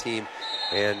top 10 team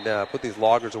and put these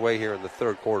loggers away here in the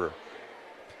third quarter.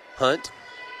 Hunt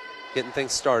getting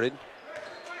things started.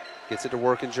 Gets it to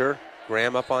Workinger.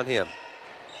 Graham up on him.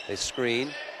 They screen.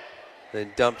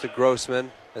 Then dump to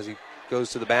Grossman as he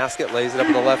goes to the basket. Lays it up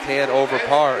with the left hand over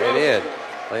Parr and in.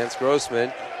 Lance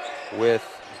Grossman with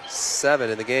 7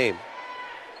 in the game.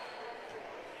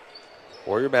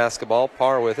 Warrior basketball.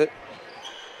 Parr with it.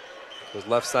 Goes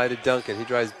left side to Duncan. He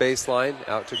drives baseline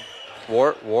out to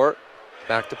Wart. Wart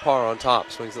back to Parr on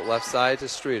top. Swings it left side to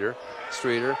Streeter.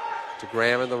 Streeter to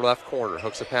Graham in the left corner.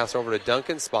 Hooks a pass over to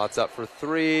Duncan. Spots up for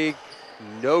 3.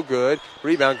 No good.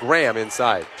 Rebound, Graham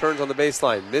inside. Turns on the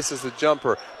baseline. Misses the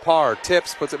jumper. Parr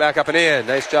tips, puts it back up and in.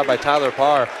 Nice job by Tyler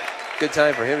Parr. Good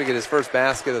time for him to get his first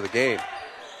basket of the game.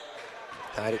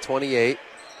 Tied at 28.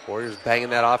 Warriors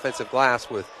banging that offensive glass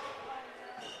with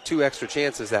 2 extra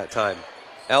chances that time.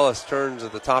 Ellis turns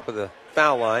at the top of the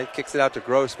foul line. Kicks it out to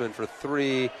Grossman for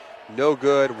 3. No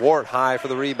good. Wart high for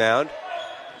the rebound.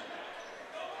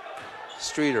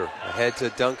 Streeter ahead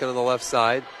to Duncan on the left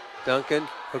side. Duncan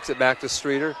hooks it back to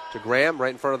Streeter, to Graham, right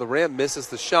in front of the rim, misses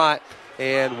the shot,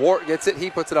 and Wart gets it.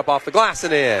 He puts it up off the glass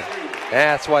and in.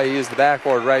 That's why he used the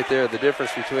backboard right there. The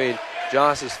difference between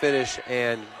Josh's finish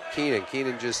and Keenan.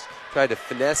 Keenan just tried to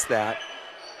finesse that.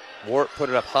 Wart put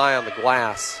it up high on the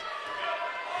glass.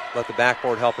 Let the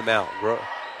backboard help him out.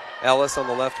 Ellis on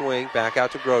the left wing, back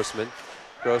out to Grossman.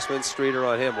 Grossman, Streeter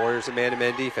on him. Warriors a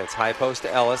man-to-man defense. High post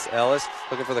to Ellis. Ellis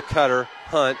looking for the cutter.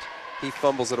 Hunt. He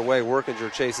fumbles it away.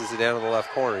 Workinger chases it down in the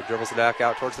left corner. He dribbles it back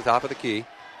out towards the top of the key.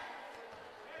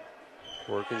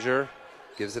 Workinger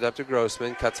gives it up to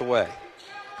Grossman. Cuts away.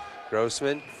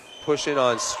 Grossman pushing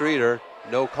on Streeter.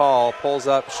 No call. Pulls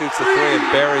up, shoots the 3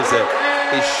 and buries it.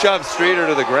 He shoves Streeter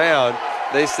to the ground.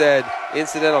 They said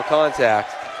incidental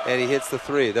contact, and he hits the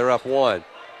 3. They're up 1.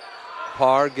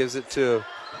 Parr gives it to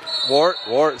Wart.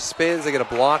 Wart spins. They get a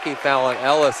blocking foul on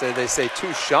Ellis, and they say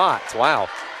 2 shots. Wow.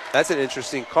 That's an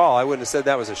interesting call. I wouldn't have said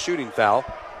that was a shooting foul.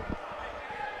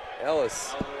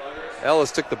 Ellis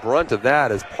took the brunt of that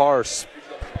as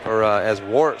as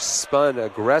Wart spun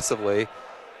aggressively.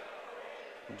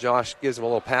 Josh gives him a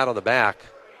little pat on the back.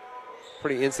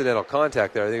 Pretty incidental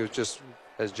contact there. I think it was just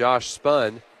as Josh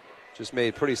spun, just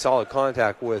made pretty solid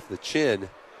contact with the chin.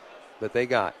 But they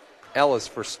got Ellis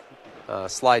for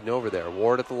sliding over there.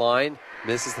 Ward at the line,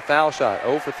 misses the foul shot.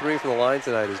 0 for 3 from the line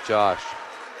tonight is Josh.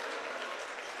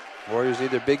 Warriors need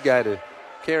their big guy to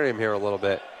carry him here a little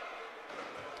bit.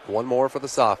 1 more for the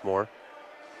sophomore.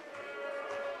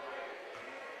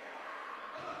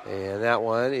 And that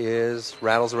one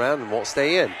rattles around and won't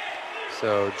stay in.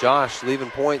 So Josh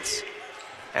leaving points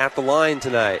at the line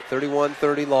tonight.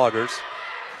 31-30 Loggers.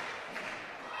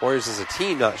 Warriors as a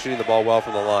team not shooting the ball well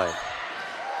from the line.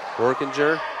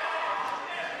 Workinger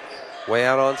way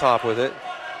out on top with it.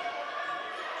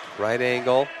 Right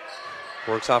angle.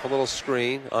 Works off a little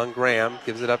screen on Graham.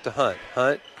 Gives it up to Hunt.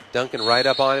 Hunt, Duncan right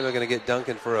up on him. They're going to get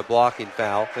Duncan for a blocking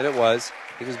foul. And it was.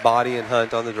 He was bodying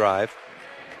Hunt on the drive.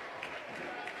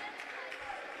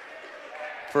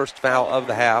 First foul of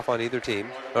the half on either team.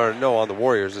 Or no, on the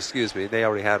Warriors, excuse me. They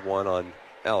already had one on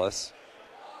Ellis.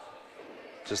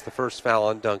 Just the first foul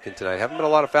on Duncan tonight. Haven't been a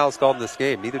lot of fouls called in this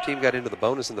game. Neither team got into the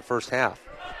bonus in the first half.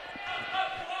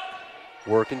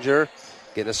 Workinger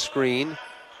getting a screen.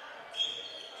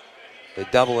 They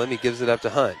double him. He gives it up to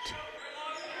Hunt.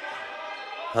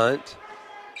 Hunt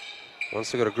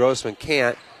wants to go to Grossman.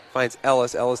 Can't. Finds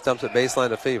Ellis. Ellis dumps it baseline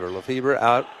to Lefebvre. Lefebvre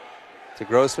out to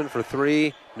Grossman for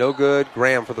three. No good.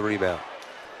 Graham for the rebound.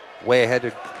 Way ahead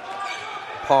to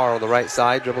Parr on the right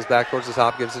side. Dribbles back towards the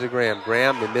top. Gives it to Graham.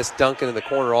 Graham, they missed Duncan in the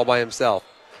corner all by himself.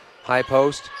 High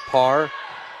post. Parr.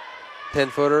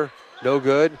 10-footer. No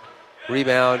good.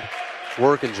 Rebound.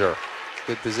 Workinger.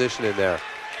 Good position in there.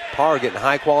 Parr getting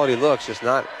high-quality looks. Just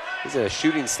not. He's in a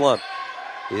shooting slump.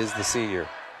 Is the senior.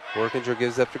 Workinger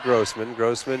gives up to Grossman.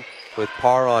 Grossman with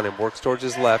Parr on him. Works towards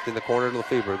his left in the corner to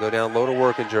Lefebvre. Go down low to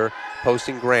Workinger.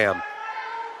 Posting Graham.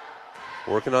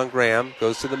 Working on Graham.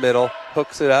 Goes to the middle.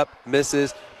 Hooks it up.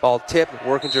 Misses. Ball tipped.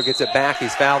 Workinger gets it back.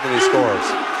 He's fouled and he scores.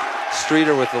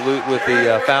 Streeter with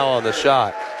the foul on the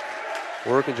shot.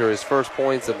 Workinger, his first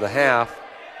points of the half.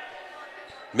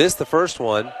 Missed the first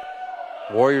one.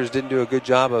 Warriors didn't do a good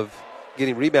job of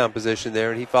getting rebound position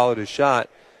there, and he followed his shot.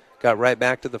 Got right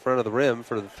back to the front of the rim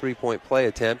for the three-point play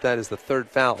attempt. That is the third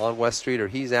foul on West Streeter.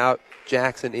 He's out.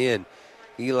 Jackson in.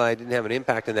 Eli didn't have an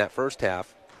impact in that first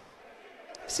half.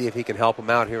 See if he can help him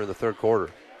out here in the third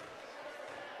quarter.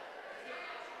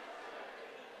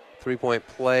 Three-point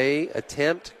play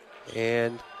attempt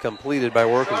and completed by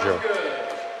Workinger.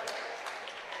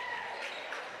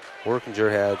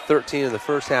 Workinger had 13 in the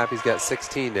first half. He's got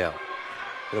 16 now.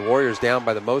 And the Warriors down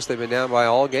by the most they've been down by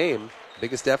all game.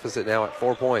 Biggest deficit now at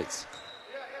 4 points.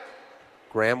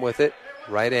 Graham with it.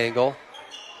 Right angle.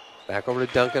 Back over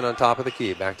to Duncan on top of the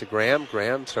key. Back to Graham.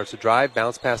 Graham starts to drive.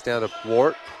 Bounce pass down to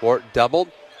Wart. Wart doubled.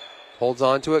 Holds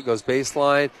on to it. Goes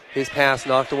baseline. His pass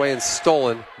knocked away and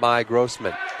stolen by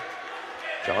Grossman.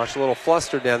 Josh a little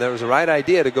flustered down there. It was the right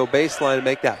idea to go baseline and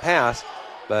make that pass,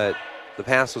 but the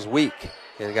pass was weak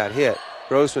and got hit.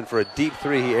 Grossman for a deep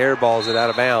three. He airballs it out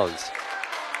of bounds.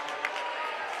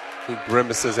 He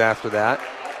grimaces after that.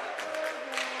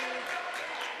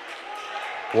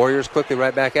 Warriors quickly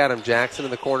right back at him. Jackson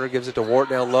in the corner gives it to Wart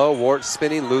down low. Wart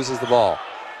spinning, loses the ball.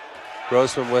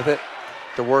 Grossman with it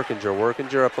to Workinger.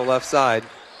 Workinger up the left side.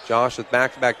 Josh with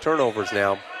back-to-back turnovers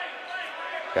now.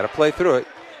 Got to play through it.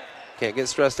 Can't get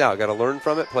stressed out. Got to learn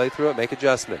from it, play through it, make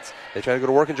adjustments. They try to go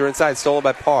to Workinger inside, stolen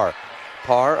by Parr.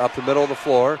 Parr up the middle of the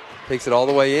floor, takes it all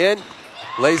the way in,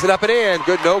 lays it up and in.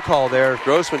 Good no call there.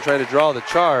 Grossman trying to draw the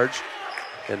charge,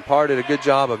 and Parr did a good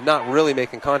job of not really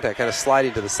making contact, kind of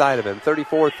sliding to the side of him.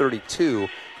 34-32,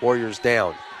 Warriors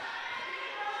down.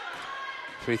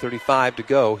 3:35 to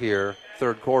go here,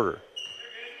 third quarter.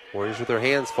 Warriors with their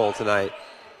hands full tonight.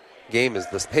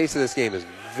 The pace of this game is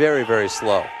very, very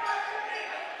slow.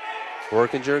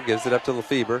 Workinger gives it up to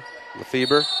Lefebvre.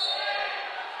 Lefebvre.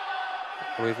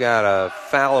 We've got a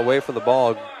foul away from the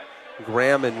ball.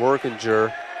 Graham and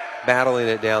Workinger battling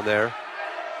it down there.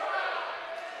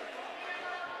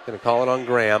 Going to call it on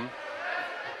Graham.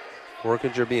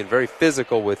 Workinger being very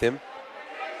physical with him.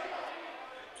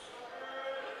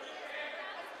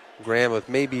 Graham with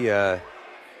maybe an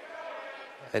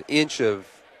inch of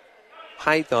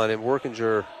height on him.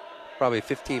 Workinger probably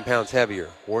 15 pounds heavier.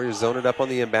 Warriors zone it up on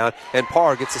the inbound, and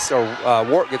Wart gets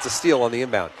a steal on the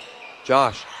inbound.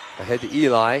 Josh ahead to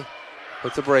Eli,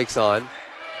 puts the brakes on,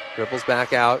 dribbles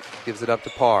back out, gives it up to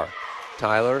Parr.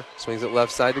 Tyler swings it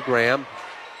left side to Graham,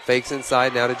 fakes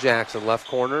inside now to Jackson, left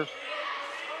corner.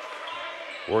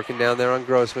 Working down there on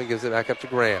Grossman, gives it back up to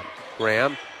Graham.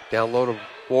 Graham down low to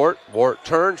Wart. Wart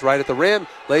turns right at the rim,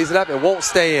 lays it up, and won't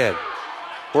stay in.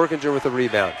 Workinger with the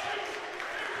rebound.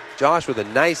 Josh with a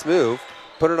nice move,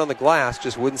 put it on the glass,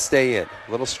 just wouldn't stay in.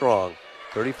 A little strong.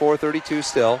 34-32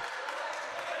 still.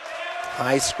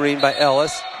 High screen by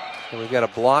Ellis. And we've got a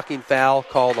blocking foul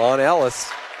called on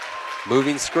Ellis.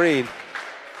 Moving screen.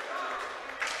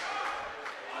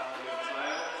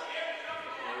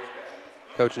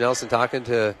 Coach Nelson talking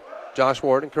to Josh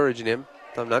Ward, encouraging him.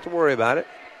 Tell him not to worry about it.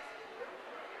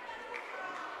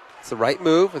 It's the right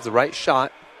move. It's the right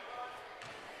shot.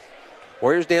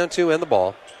 Warriors down 2 and the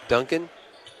ball. Duncan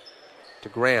to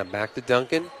Graham. Back to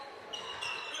Duncan.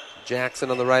 Jackson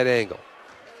on the right angle.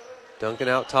 Duncan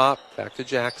out top. Back to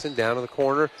Jackson. Down to the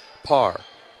corner. Parr.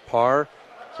 Parr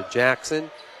to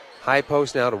Jackson. High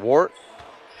post now to Wart.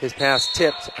 His pass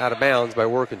tipped out of bounds by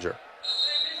Workinger.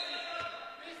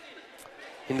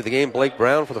 Into the game, Blake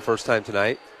Brown for the first time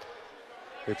tonight.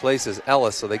 Replaces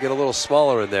Ellis, so they get a little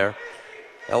smaller in there.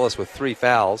 Ellis with 3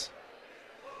 fouls.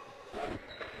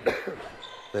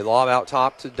 They lob out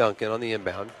top to Duncan on the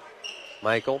inbound.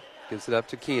 Michael gives it up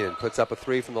to Keenan. Puts up a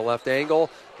 3 from the left angle.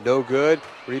 No good.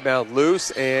 Rebound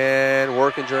loose, and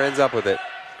Workinger ends up with it.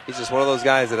 He's just one of those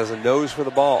guys that has a nose for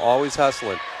the ball, always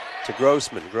hustling. To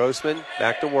Grossman. Grossman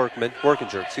back to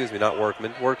Workinger, excuse me, not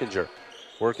Workman. Workinger.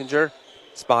 Workinger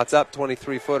spots up,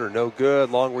 23-footer. No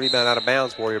good. Long rebound out of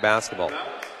bounds. Warrior basketball.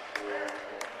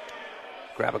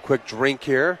 Grab a quick drink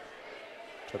here.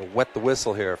 Try to wet the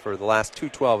whistle here for the last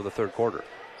 2:12 of the third quarter.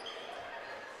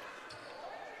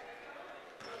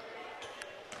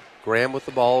 Graham with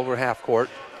the ball over half court.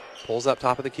 Pulls up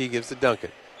top of the key, gives to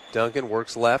Duncan. Duncan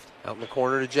works left, out in the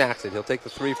corner to Jackson. He'll take the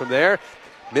 3 from there.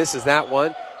 Misses that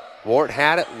one. Wart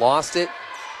had it, lost it.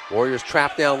 Warriors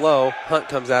trapped down low. Hunt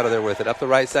comes out of there with it. Up the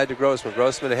right side to Grossman.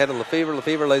 Grossman ahead of Lefebvre.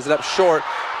 Lefebvre lays it up short.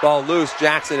 Ball loose.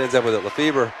 Jackson ends up with it.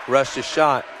 Lefebvre rushed his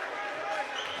shot.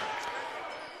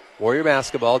 Warrior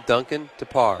basketball. Duncan to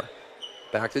Parr.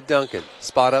 Back to Duncan.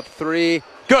 Spot up 3.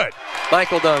 Good.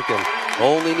 Michael Duncan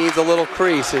only needs a little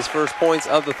crease. His first points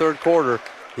of the third quarter.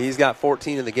 He's got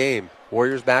 14 in the game.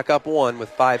 Warriors back up 1 with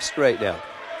 5 straight now.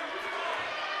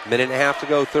 Minute and a half to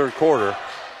go, third quarter.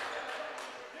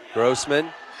 Grossman.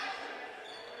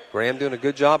 Graham doing a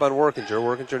good job on Workinger.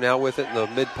 Workinger now with it in the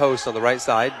mid-post on the right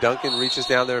side. Duncan reaches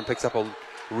down there and picks up a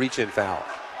reach-in foul.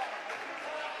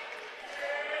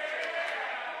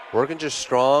 Workinger's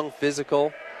strong,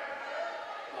 physical.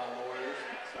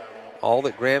 All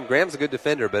that Graham's a good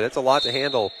defender, but it's a lot to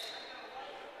handle.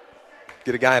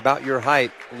 Get a guy about your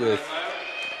height with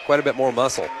quite a bit more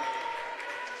muscle.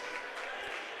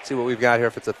 See what we've got here,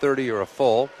 if it's a 30 or a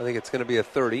full. I think it's going to be a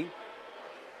 30.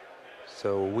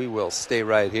 So we will stay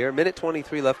right here. Minute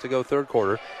 23 left to go, third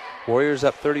quarter. Warriors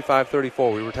up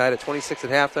 35-34. We were tied at 26 at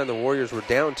halftime. The Warriors were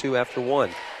down 2 after 1.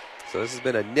 So this has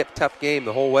been a nip-tuck game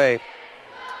the whole way.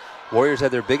 Warriors had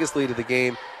their biggest lead of the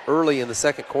game early in the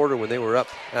second quarter when they were up.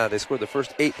 They scored the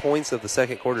first 8 points of the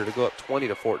second quarter to go up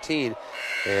 20-14.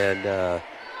 And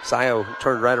Scio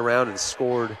turned right around and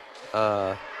scored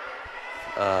 7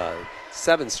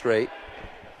 straight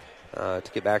to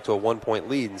get back to a 1-point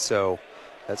lead. And so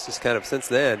that's just kind of, since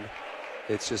then,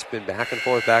 it's just been back and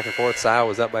forth, back and forth. Scio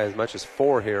was up by as much as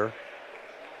 4 here.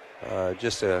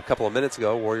 Just a couple of minutes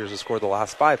ago, Warriors have scored the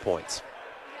last 5 points.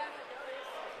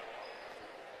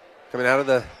 Coming out of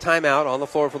the timeout on the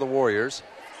floor for the Warriors,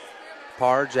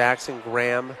 Parr, Jackson,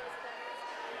 Graham,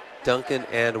 Duncan,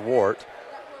 and Wart.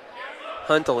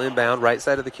 Hunt will inbound right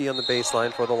side of the key on the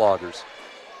baseline for the Loggers.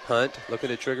 Hunt looking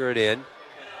to trigger it in.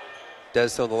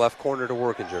 Does so in the left corner to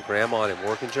Workinger. Graham on him.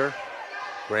 Workinger.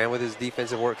 Graham with his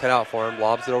defensive work cut out for him.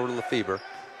 Lobs it over to Lefebvre.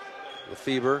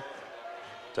 Lefebvre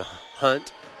to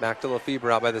Hunt. Back to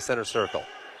Lefebvre out by the center circle.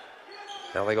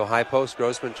 Now they go high post.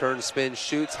 Grossman turns, spins,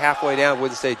 shoots. Halfway down,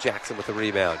 wouldn't stay. Jackson with the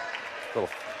rebound. Little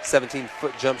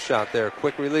 17-foot jump shot there.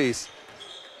 Quick release.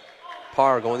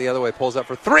 Parr going the other way. Pulls up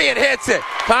for 3 and hits it.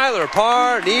 Tyler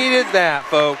Parr needed that,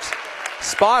 folks.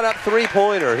 Spot up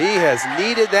three-pointer. He has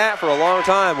needed that for a long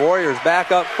time. Warriors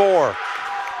back up 4.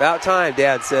 About time,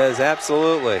 Dad says.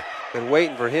 Absolutely. Been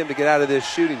waiting for him to get out of this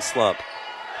shooting slump.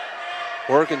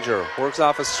 Workinger works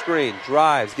off a screen,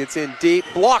 drives, gets in deep,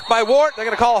 blocked by Wart. They're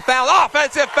going to call a foul,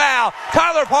 offensive foul.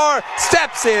 Tyler Parr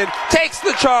steps in, takes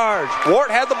the charge.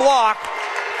 Wart had the block.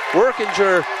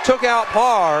 Workinger took out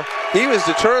Parr. He was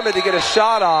determined to get a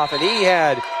shot off, and he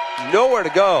had nowhere to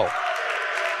go.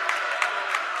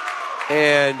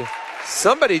 And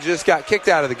somebody just got kicked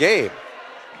out of the game.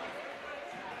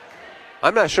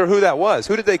 I'm not sure who that was.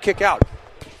 Who did they kick out?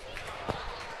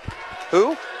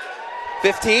 Who?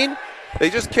 15? They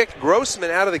just kicked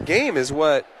Grossman out of the game is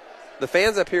what the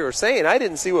fans up here are saying. I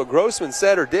didn't see what Grossman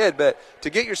said or did, but to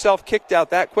get yourself kicked out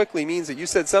that quickly means that you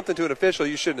said something to an official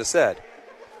you shouldn't have said.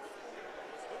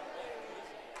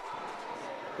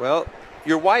 Well,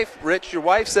 your wife, Rich, your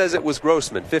wife says it was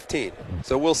Grossman, 15.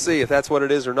 So we'll see if that's what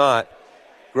it is or not.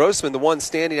 Grossman, the one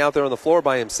standing out there on the floor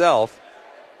by himself.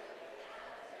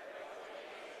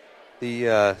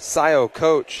 The Scio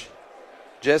coach,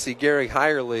 Jesse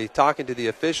Gehrig-Heyerly, talking to the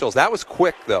officials. That was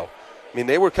quick, though. I mean,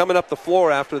 they were coming up the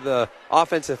floor after the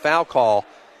offensive foul call,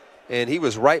 and he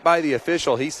was right by the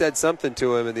official. He said something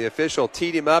to him, and the official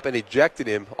teed him up and ejected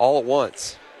him all at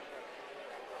once.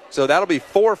 So that'll be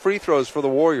 4 free throws for the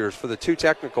Warriors for the 2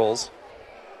 technicals,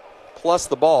 plus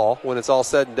the ball when it's all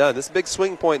said and done. This is a big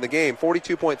swing point in the game.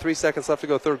 42.3 seconds left to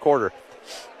go, third quarter.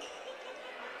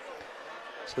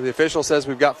 So the official says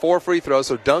we've got 4 free throws,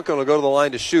 so Duncan will go to the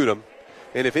line to shoot them.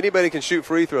 And if anybody can shoot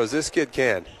free throws, this kid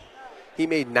can. He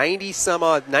made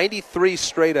 93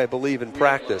 straight, I believe, in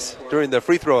practice during the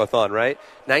free throw-a-thon, right?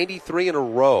 93 in a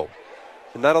row.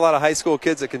 And not a lot of high school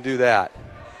kids that can do that.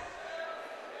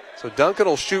 So Duncan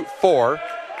will shoot 4,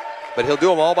 but he'll do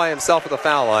them all by himself at the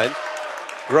foul line.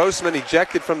 Grossman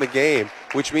ejected from the game,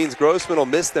 which means Grossman will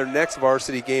miss their next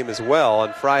varsity game as well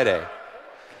on Friday.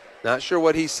 Not sure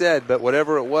what he said, but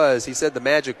whatever it was, he said the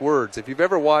magic words. If you've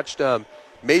ever watched Bull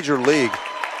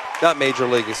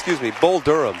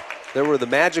Durham, there were the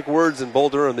magic words in Bull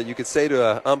Durham that you could say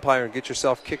to an umpire and get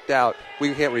yourself kicked out.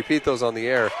 We can't repeat those on the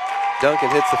air. Duncan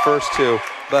hits the first 2,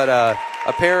 but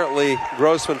apparently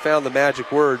Grossman found the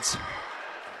magic words,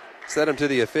 sent him to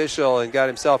the official, and got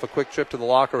himself a quick trip to the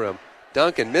locker room.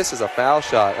 Duncan misses a foul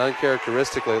shot,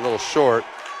 uncharacteristically a little short.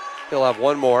 He'll have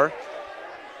one more.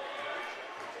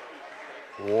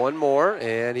 One more,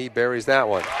 and he buries that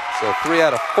one. So 3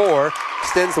 out of 4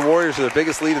 extends the Warriors to their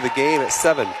biggest lead of the game at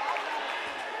 7.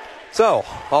 So,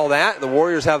 all that, the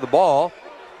Warriors have the ball.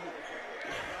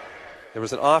 There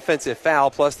was an offensive foul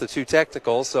plus the 2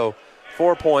 technicals, so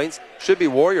 4 points. Should be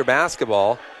Warrior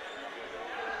basketball.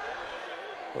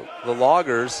 The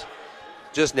Loggers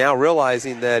just now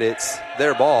realizing that it's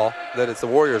their ball, that it's the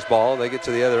Warriors' ball. They get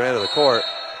to the other end of the court.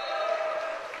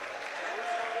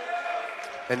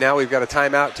 And now we've got a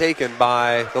timeout taken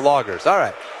by the Loggers. All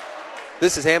right.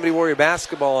 This is Amity Warrior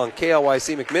basketball on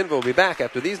KLYC McMinnville. We'll be back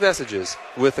after these messages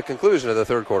with the conclusion of the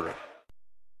third quarter.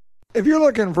 If you're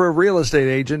looking for a real estate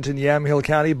agent in Yamhill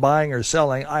County buying or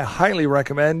selling, I highly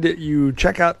recommend you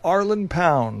check out Arlen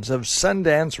Pounds of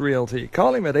Sundance Realty.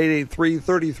 Call him at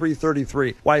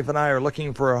 883-3333. Wife and I are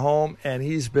looking for a home, and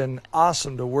he's been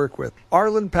awesome to work with.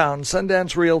 Arlen Pounds,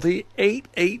 Sundance Realty,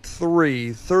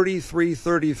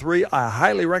 883-3333. I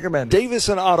highly recommend it.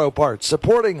 Davison Auto Parts,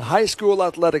 supporting high school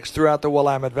athletics throughout the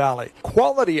Willamette Valley.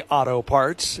 Quality auto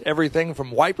parts, everything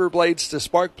from wiper blades to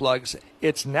spark plugs.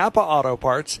 It's Napa Auto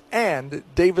Parts and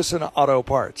Davison Auto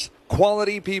Parts.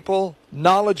 Quality people,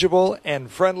 knowledgeable and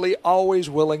friendly, always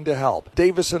willing to help.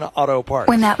 Davison Auto Parts.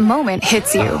 When that moment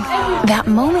hits you, that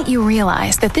moment you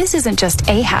realize that this isn't just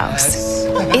a house,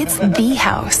 it's the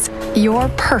house. Your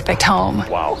perfect home.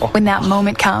 Wow. When that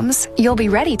moment comes, you'll be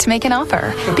ready to make an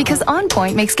offer. Because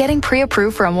OnPoint makes getting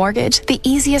pre-approved for a mortgage the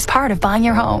easiest part of buying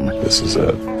your home. This is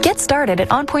it. Get started at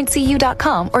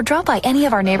onpointcu.com or drop by any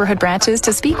of our neighborhood branches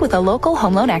to speak with a local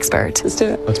home loan expert. Let's do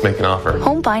it. Let's make an offer.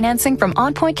 Home financing from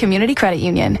OnPoint Community Credit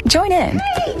Union. Join in.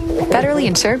 Federally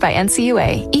insured by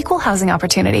NCUA. Equal housing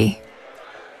opportunity.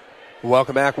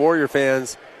 Welcome back, Warrior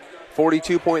fans.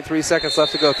 42.3 seconds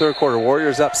left to go, third quarter.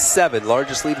 Warriors up 7,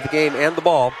 largest lead of the game and the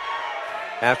ball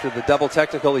after the double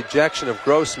technical ejection of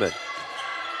Grossman.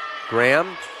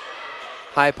 Graham,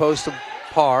 high post to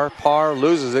Parr. Parr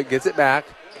loses it, gets it back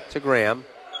to Graham.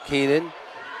 Keenan,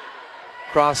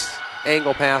 cross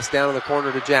angle pass down in the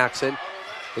corner to Jackson.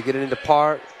 They get it into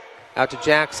Parr, out to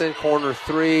Jackson, corner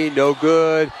 3, no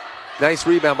good. Nice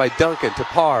rebound by Duncan to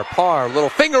Parr. Parr, little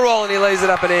finger roll, and he lays it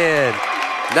up and in.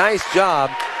 Nice job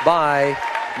by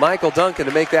Michael Duncan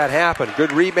to make that happen.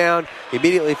 Good rebound.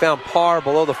 Immediately found Parr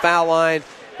below the foul line,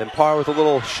 and Parr with a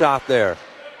little shot there.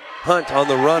 Hunt on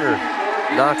the runner.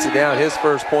 Knocks it down. His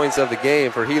first points of the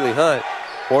game for Healy Hunt.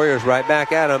 Warriors right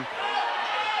back at him.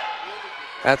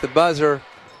 At the buzzer,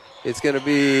 it's going to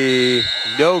be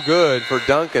no good for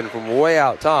Duncan from way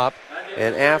out top.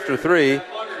 And after 3,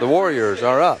 the Warriors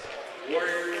are up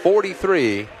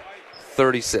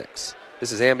 43-36.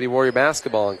 This is Amity Warrior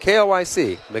basketball on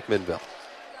KLYC McMinnville.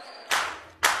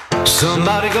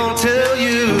 Somebody gonna tell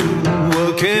you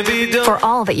what can be done. For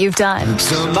all that you've done.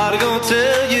 Somebody gonna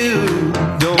tell you.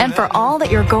 And for all that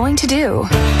you're going to do.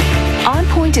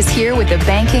 OnPoint is here with the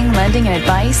banking, lending, and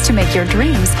advice to make your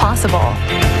dreams possible.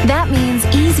 That means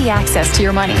easy access to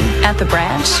your money at the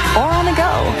branch or on the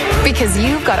go, because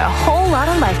you've got a whole lot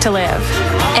of life to live.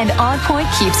 And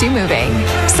OnPoint keeps you moving.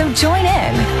 So join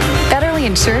in. Federally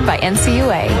insured by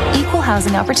NCUA. Equal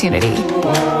housing opportunity.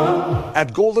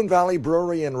 At Golden Valley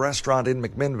Brewery and Restaurant in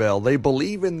McMinnville, they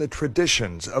believe in the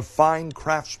traditions of fine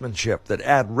craftsmanship that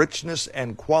add richness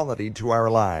and quality to our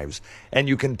lives. And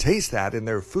you can taste that in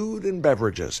their food and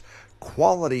beverages,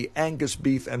 quality Angus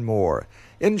beef and more.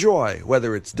 Enjoy,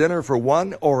 whether it's dinner for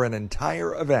one or an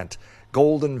entire event.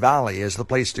 Golden Valley is the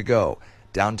place to go.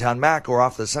 Downtown Mac or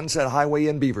off the Sunset Highway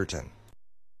in Beaverton.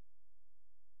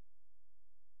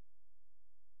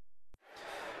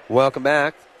 Welcome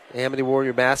back. Amity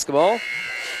Warrior basketball.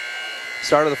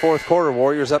 Start of the fourth quarter.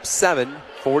 Warriors up 7,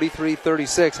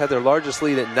 43-36. Had their largest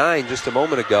lead at 9 just a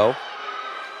moment ago.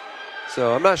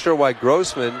 So I'm not sure why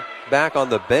Grossman back on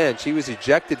the bench. He was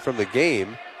ejected from the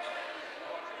game.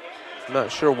 I'm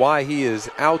not sure why he is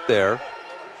out there.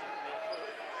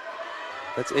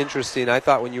 That's interesting. I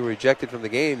thought when you were ejected from the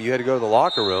game, you had to go to the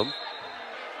locker room.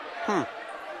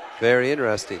 Very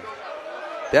interesting.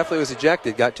 Definitely was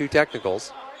ejected, got 2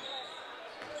 technicals.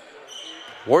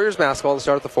 Warriors basketball to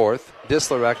start the 4th.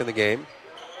 Disler back in the game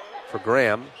for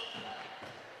Graham.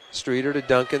 Streeter to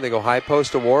Duncan. They go high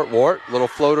post to Wart. Wart, little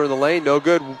floater in the lane, no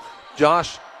good.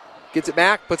 Josh gets it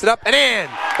back, puts it up, and in.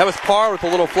 That was Parr with the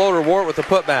little floater. Wart with the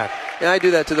putback. And I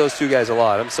do that to those 2 guys a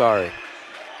lot. I'm sorry.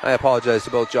 I apologize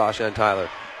to both Josh and Tyler.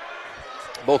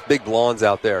 Both big blondes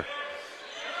out there.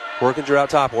 Workinger out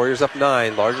top. Warriors up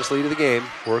 9. Largest lead of the game.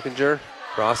 Workinger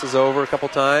crosses over a couple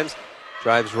times.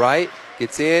 Drives right.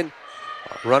 Gets in.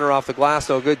 Runner off the glass.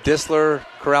 No good. Disler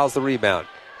corrals the rebound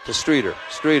to Streeter.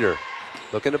 Streeter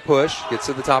looking to push. Gets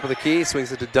to the top of the key.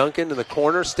 Swings it to Duncan in the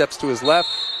corner. Steps to his left.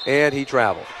 And he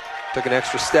traveled. Took an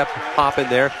extra step. Hop in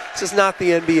there. This is not the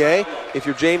NBA. If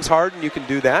you're James Harden, you can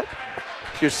do that.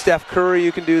 If you're Steph Curry,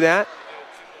 you can do that.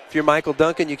 If you're Michael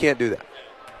Duncan, you can't do that.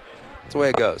 That's the way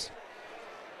it goes.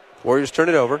 Warriors turn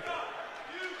it over.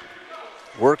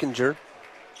 Workinger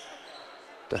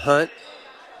to Hunt.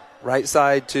 Right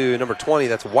side to number 20.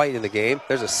 That's White in the game.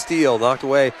 There's a steal knocked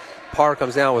away. Parr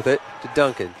comes down with it to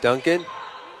Duncan. Duncan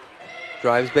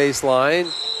drives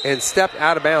baseline and stepped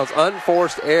out of bounds.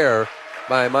 Unforced error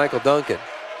by Michael Duncan.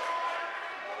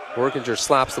 Workinger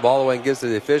slaps the ball away and gives to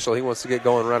the official. He wants to get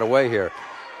going right away here.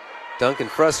 Duncan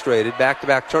frustrated.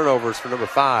 Back-to-back turnovers for number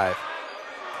 5.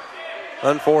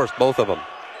 Unforced, both of them.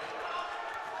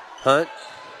 Hunt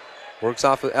works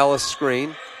off of Ellis'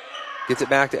 screen. Gets it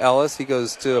back to Ellis. He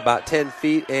goes to about 10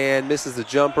 feet and misses the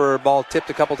jumper. Ball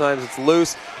tipped a couple times. It's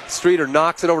loose. Streeter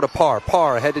knocks it over to Parr.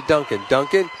 Parr ahead to Duncan.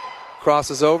 Duncan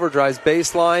crosses over, drives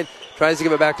baseline, tries to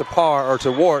give it back to Parr or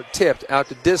to Wart. Tipped out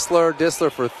to Disler.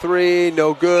 Disler for 3.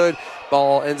 No good.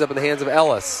 Ball ends up in the hands of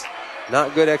Ellis.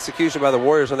 Not good execution by the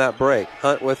Warriors on that break.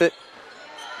 Hunt with it.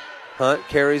 Hunt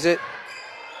carries it.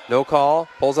 No call.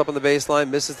 Pulls up on the baseline.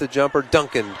 Misses the jumper.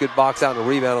 Duncan. Good box out and a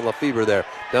rebound on Lefebvre there.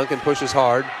 Duncan pushes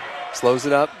hard. Slows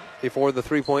it up before the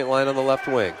 3-point line on the left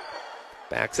wing.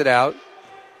 Backs it out.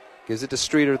 Gives it to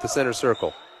Streeter at the center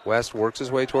circle. West works his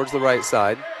way towards the right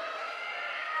side.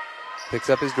 Picks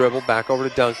up his dribble. Back over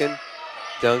to Duncan.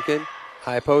 Duncan.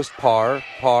 High post. Parr.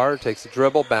 Parr takes the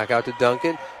dribble. Back out to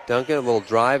Duncan. Duncan. A little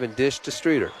drive and dish to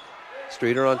Streeter.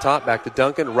 Streeter on top. Back to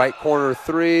Duncan. Right corner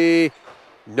 3.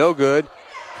 No good.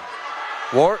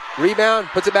 Wart. Rebound.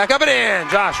 Puts it back up and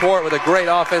in. Josh Wart with a great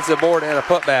offensive board and a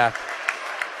putback.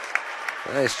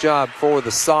 Nice job for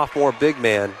the sophomore big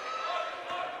man.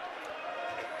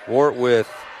 Wart with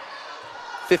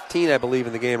 15, I believe,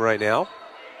 in the game right now.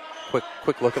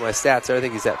 Quick look at my stats there. I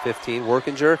think he's at 15.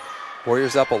 Workinger,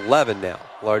 Warriors up 11 now.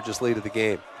 Largest lead of the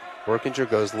game. Workinger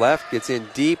goes left, gets in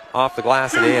deep, off the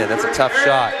glass and in. That's a tough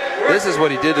shot. This is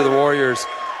what he did to the Warriors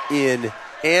in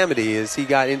Amity, is he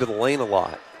got into the lane a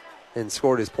lot and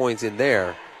scored his points in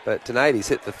there. But tonight he's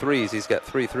hit the threes. He's got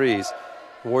 3 threes.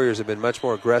 The Warriors have been much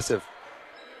more aggressive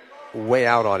way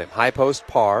out on him. High post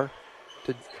Parr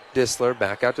to Disler.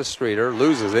 Back out to Streeter.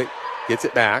 Loses it. Gets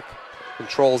it back.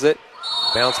 Controls it.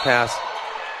 Bounce pass.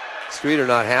 Streeter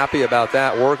not happy about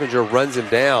that. Workinger runs him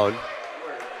down.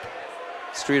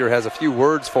 Streeter has a few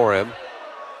words for him.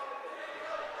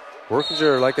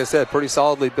 Workinger, like I said, pretty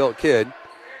solidly built kid.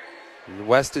 And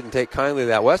West didn't take kindly to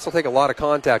that. West will take a lot of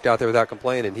contact out there without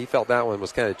complaining. He felt that one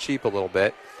was kind of cheap a little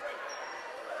bit.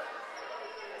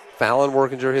 Fallon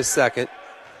Workinger his second.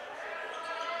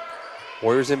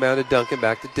 Warriors inbound to Duncan,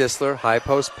 back to Disler. High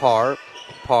post Parr.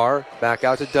 Parr back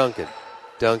out to Duncan.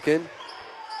 Duncan,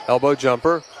 elbow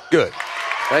jumper, good.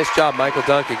 Nice job, Michael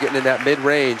Duncan, getting in that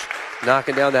mid-range,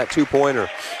 knocking down that 2-pointer.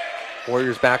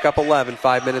 Warriors back up 11,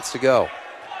 5 minutes to go.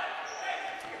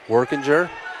 Workinger,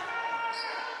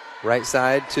 right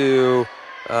side to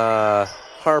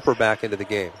Harper back into the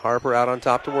game. Harper out on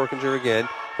top to Workinger again.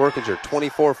 Workinger,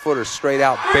 24-footer straight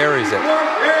out, buries it.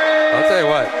 I'll tell you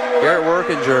what, Garrett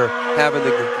Workinger having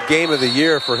the game of the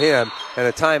year for him, and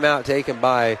a timeout taken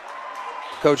by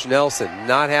Coach Nelson.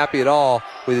 Not happy at all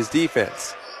with his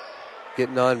defense.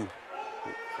 Getting on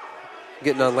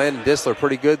Landon Disler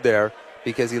pretty good there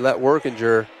because he let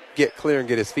Workinger get clear and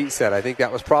get his feet set. I think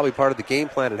that was probably part of the game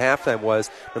plan at halftime was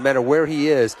no matter where he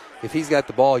is, if he's got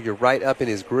the ball, you're right up in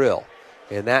his grill.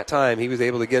 And that time he was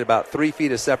able to get about 3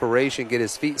 feet of separation, get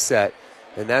his feet set.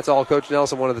 And that's all Coach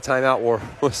Nelson wanted the timeout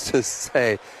was to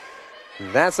say,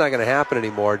 that's not going to happen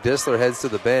anymore. Disler heads to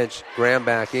the bench, Graham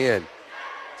back in.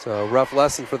 So rough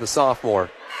lesson for the sophomore.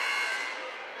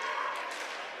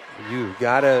 You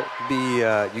gotta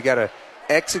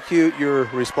execute your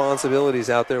responsibilities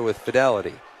out there with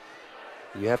fidelity.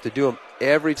 You have to do them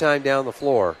every time down the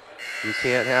floor. You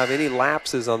can't have any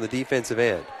lapses on the defensive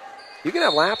end. You can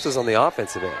have lapses on the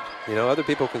offensive end. You know, other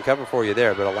people can cover for you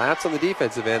there, but a lapse on the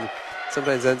defensive end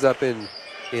sometimes ends up in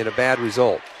a bad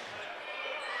result.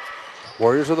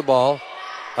 Warriors with the ball,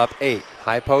 up 8.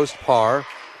 High post, Parr,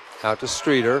 out to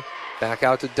Streeter, back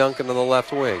out to Duncan on the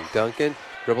left wing. Duncan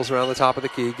dribbles around the top of the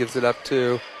key, gives it up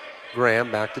to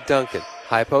Graham, back to Duncan.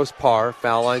 High post, Parr,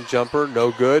 foul line jumper,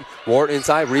 no good. Wart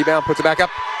inside, rebound, puts it back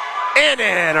up, and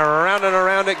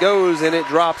around it goes, and it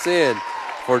drops in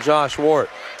for Josh Wart.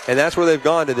 And that's where they've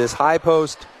gone to this high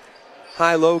post,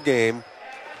 high-low game.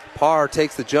 Parr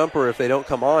takes the jumper if they don't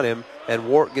come on him, and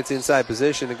Wart gets inside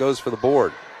position and goes for the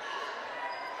board.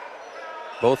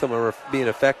 Both of them are being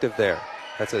effective there.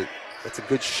 That's a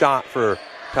good shot for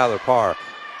Tyler Parr.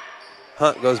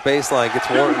 Hunt goes baseline, gets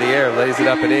Wart in the air, lays it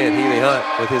up and in. Healy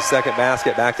Hunt with his second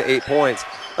basket, back to 8 points.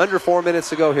 Under 4 minutes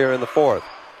to go here in the fourth.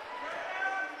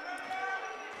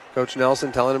 Coach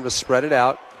Nelson telling him to spread it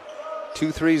out.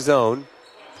 2-3 zone.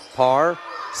 Parr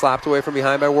slapped away from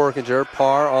behind by Workinger.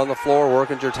 Parr on the floor.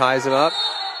 Workinger ties it up.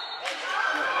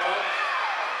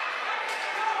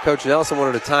 Coach Nelson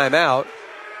wanted a timeout.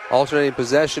 Alternating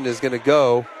possession is going to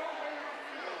go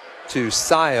to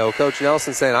Scio. Coach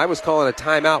Nelson saying, I was calling a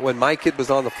timeout when my kid was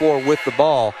on the floor with the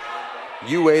ball.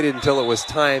 You waited until it was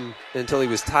time, until he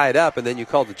was tied up, and then you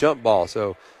called the jump ball.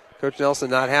 So Coach Nelson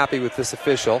not happy with this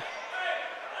official.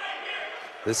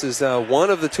 This is one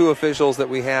of the 2 officials that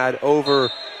we had over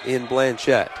in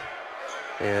Blanchette.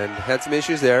 And had some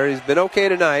issues there. He's been okay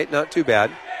tonight, not too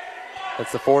bad.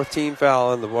 That's the 4th team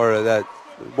foul, and the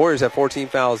Warriors have 14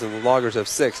 fouls, and the Loggers have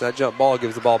 6. That jump ball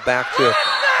gives the ball back to,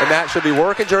 and that should be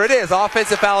Workinger. It is.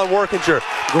 Offensive foul on Workinger.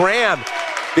 Graham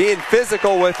being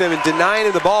physical with him and denying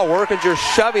him the ball. Workinger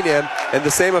shoving him, and the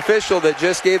same official that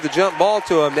just gave the jump ball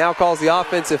to him now calls the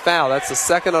offensive foul. That's the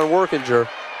second on Workinger.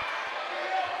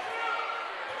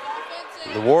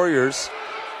 The Warriors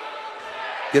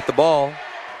get the ball.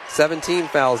 17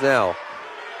 fouls now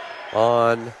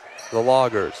on the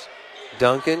Loggers.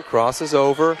 Duncan crosses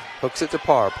over, hooks it to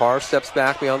Parr. Parr steps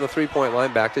back beyond the three-point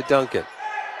line, back to Duncan.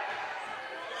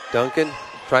 Duncan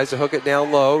tries to hook it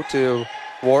down low to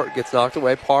Wart, gets knocked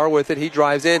away. Parr with it, he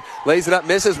drives in, lays it up,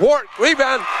 misses. Wart,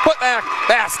 rebound, put back,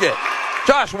 basket.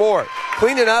 Josh Wart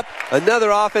cleaning up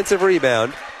another offensive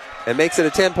rebound and makes it a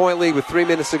 10-point lead with 3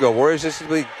 minutes to go. Warriors just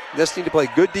need to play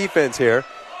good defense here,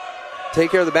 take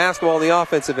care of the basketball on the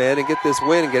offensive end, and get this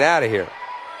win and get out of here.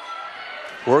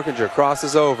 Workinger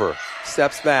crosses over,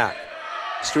 steps back.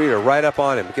 Streeter right up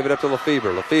on him. Give it up to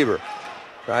Lefebvre. Lefebvre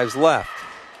drives left.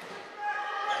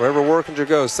 Wherever Workinger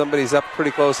goes, somebody's up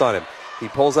pretty close on him. He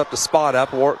pulls up to spot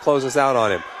up. Wart closes out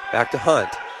on him. Back to Hunt.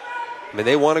 I mean,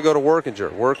 they want to go to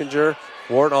Workinger. Workinger,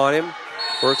 Wart on him.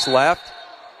 Works left.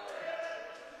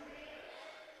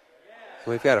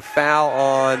 We've got a foul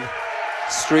on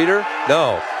Streeter.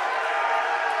 No.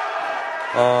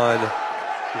 On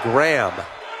Graham.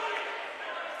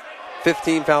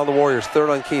 15 foul on the Warriors, third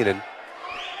on Keenan.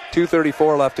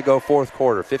 2:34 left to go, fourth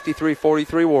quarter.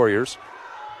 53-43 Warriors.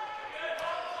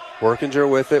 Workinger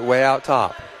with it way out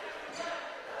top.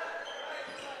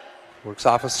 Works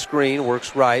off a screen,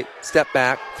 works right, step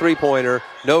back, three-pointer,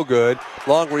 no good.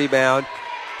 Long rebound.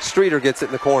 Streeter gets it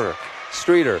in the corner.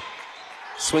 Streeter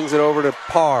swings it over to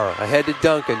Parr, ahead to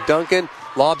Duncan. Duncan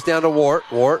lobs down to Wart.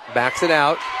 Wart backs it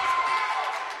out.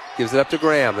 Gives it up to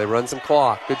Graham. They run some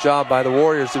clock. Good job by the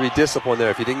Warriors to be disciplined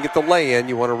there. If you didn't get the lay-in,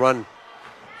 you want to run.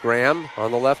 Graham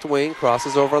on the left wing,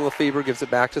 crosses over on Lefebvre, gives it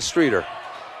back to Streeter.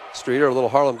 Streeter, a little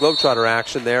Harlem Globetrotter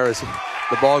action there as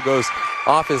the ball goes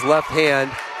off his left hand,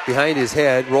 behind his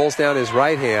head, rolls down his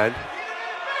right hand.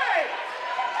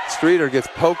 Streeter gets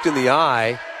poked in the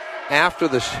eye after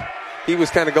he was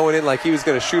kind of going in like he was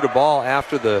going to shoot a ball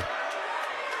after the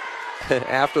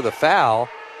after the foul.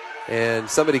 And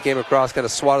somebody came across, kind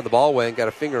of swatted the ball away and got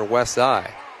a finger in West's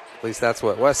eye. At least that's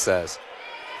what West says.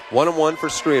 1-1 for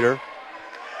Streeter.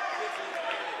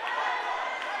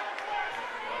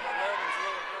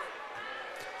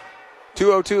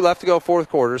 .202 left to go, fourth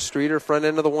quarter. Streeter front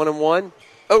end of the 1-1.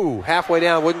 Oh, halfway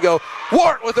down, wouldn't go.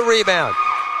 Wart with the rebound.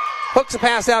 Hooks a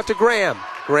pass out to Graham.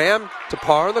 Graham to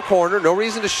Parr in the corner. No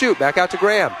reason to shoot. Back out to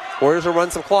Graham. Warriors will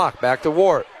run some clock. Back to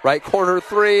Wart. Right corner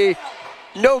three.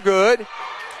 No good.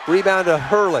 Rebound to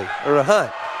Hurley, or to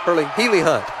Hunt. Healy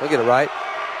Hunt. I'll get it right.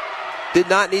 Did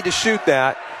not need to shoot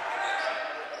that.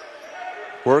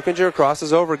 Workinger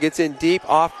crosses over, gets in deep,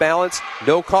 off balance.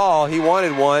 No call. He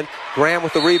wanted one. Graham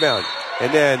with the rebound.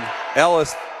 And then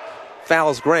Ellis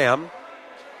fouls Graham.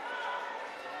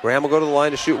 Graham will go to the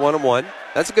line to shoot 1-1.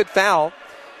 That's a good foul.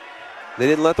 They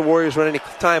didn't let the Warriors run any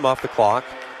time off the clock.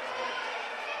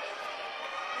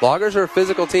 Loggers are a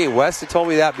physical team. West had told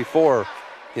me that before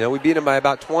we beat them by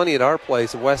about 20 at our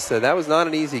place in Westhead. That was not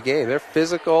an easy game. They're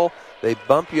physical. They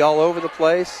bump you all over the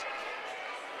place.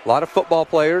 A lot of football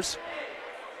players.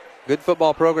 Good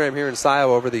football program here in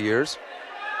Scio over the years.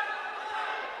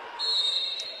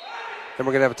 Then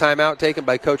we're going to have a timeout taken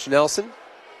by Coach Nelson.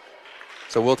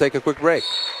 So we'll take a quick break.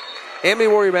 Amity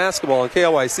Warrior Basketball on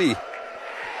KLYC.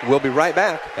 We'll be right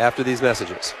back after these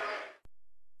messages.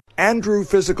 Andrew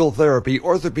Physical Therapy,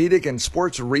 Orthopedic and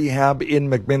Sports Rehab in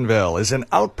McMinnville is an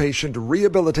outpatient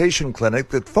rehabilitation clinic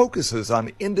that focuses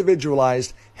on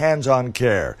individualized, hands-on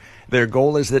care. Their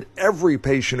goal is that every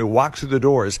patient who walks through the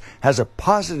doors has a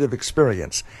positive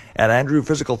experience. At Andrew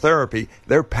Physical Therapy,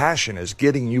 their passion is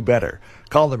getting you better.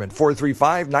 Call them at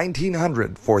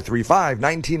 435-1900,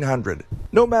 435-1900.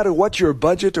 No matter what your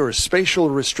budget or spatial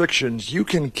restrictions, you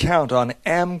can count on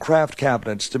Amcraft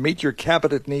cabinets to meet your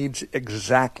cabinet needs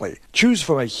exactly. Choose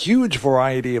from a huge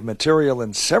variety of material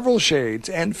in several shades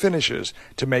and finishes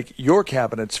to make your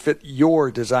cabinets fit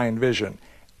your design vision.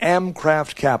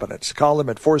 Amcraft Cabinets. Call them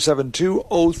at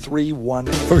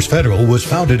 472-0310. First Federal was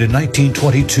founded in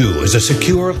 1922 as a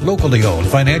secure, locally owned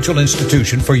financial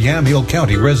institution for Yamhill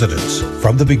County residents.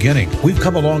 From the beginning, we've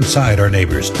come alongside our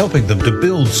neighbors, helping them to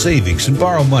build savings and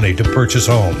borrow money to purchase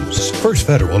homes. First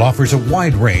Federal offers a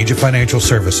wide range of financial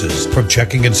services, from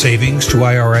checking and savings to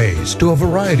IRAs to a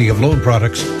variety of loan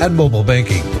products and mobile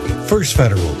banking. First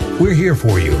Federal, we're here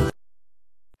for you.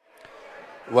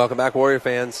 Welcome back, Warrior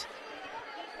fans.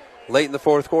 Late in the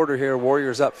fourth quarter here,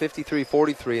 Warriors up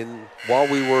 53-43, and while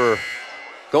we were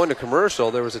going to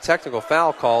commercial, there was a technical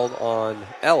foul called on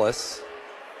Ellis,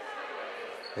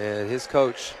 and his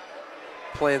coach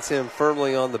plants him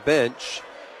firmly on the bench.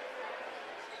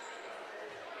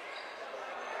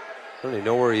 I don't even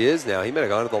know where he is now. He might have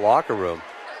gone to the locker room.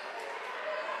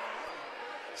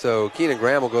 So Keenan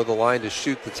Graham will go to the line to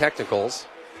shoot the technicals.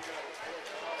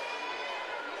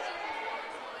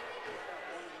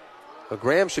 Well,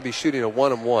 Graham should be shooting a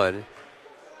 1-on-1.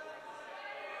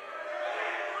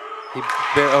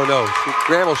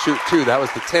 Graham will shoot 2. That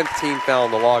was the 10th team foul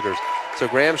on the Loggers. So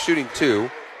Graham's shooting 2.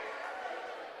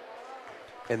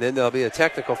 And then there'll be a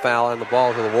technical foul on the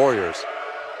ball to the Warriors.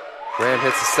 Graham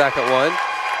hits the second one.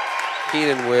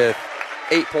 Keenan with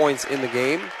 8 points in the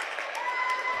game.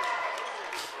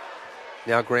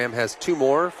 Now Graham has 2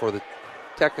 more for the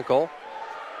technical.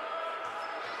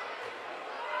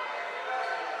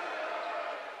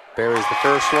 Buries the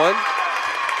first one.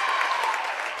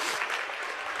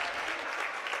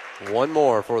 1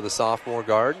 more for the sophomore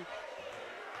guard.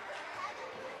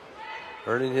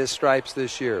 Earning his stripes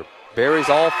this year. Buries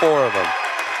all 4 of them.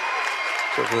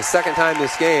 So for the second time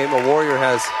this game, a Warrior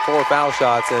has 4 foul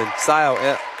shots, and Scio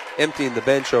emptying the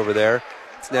bench over there.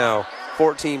 It's now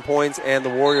 14 points and the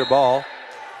Warrior ball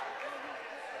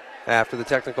after the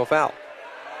technical foul.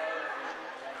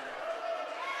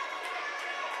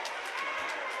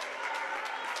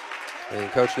 And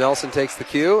Coach Nelson takes the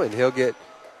cue, and he'll get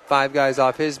 5 guys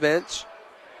off his bench.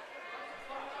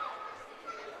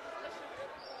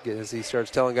 As he starts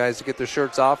telling guys to get their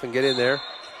shirts off and get in there.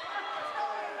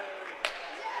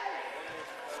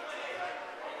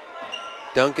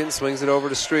 Duncan swings it over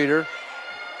to Streeter.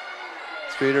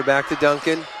 Streeter back to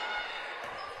Duncan.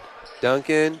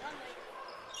 Duncan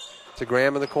to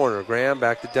Graham in the corner. Graham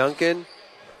back to Duncan.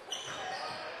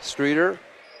 Streeter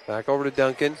back over to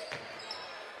Duncan.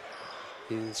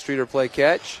 Streeter play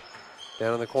catch.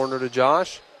 Down in the corner to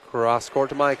Josh. Cross court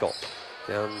to Michael.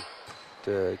 Down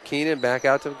to Keenan. Back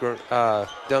out to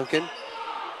Duncan.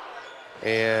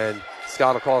 And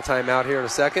Scott will call a timeout here in a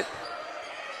second.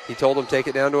 He told him take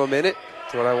it down to a minute.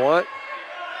 That's what I want.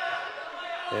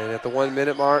 And at the 1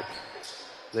 minute mark,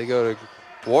 they go to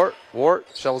Wart. Wart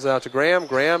shovels it out to Graham.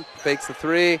 Graham fakes the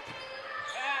 3.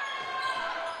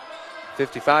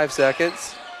 55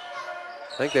 seconds.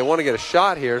 I think they want to get a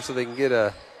shot here so they can get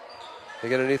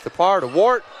underneath the par to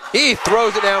Wart. He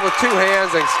throws it down with 2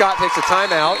 hands, and Scott takes a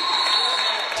timeout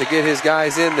to get his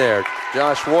guys in there.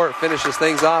 Josh Wart finishes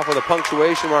things off with a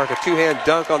punctuation mark, a 2-hand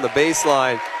dunk on the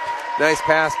baseline. Nice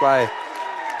pass by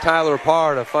Tyler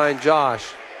Parr to find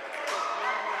Josh.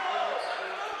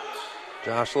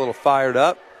 Josh a little fired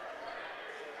up.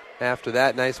 After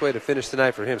that, nice way to finish the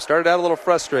night for him. Started out a little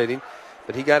frustrating,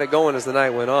 but he got it going as the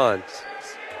night went on.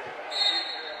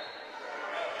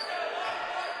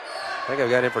 I think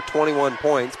I've got him for 21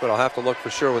 points, but I'll have to look for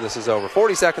sure when this is over.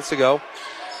 40 seconds to go.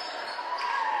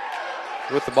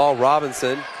 With the ball,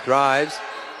 Robinson drives,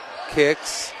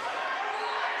 kicks.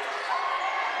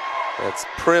 That's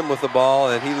Prim with the ball,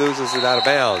 and he loses it out of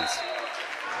bounds.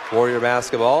 Warrior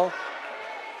basketball.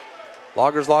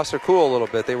 Loggers lost their cool a little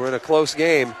bit. They were in a close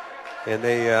game and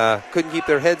they couldn't keep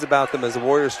their heads about them as the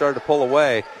Warriors started to pull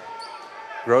away.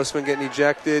 Grossman getting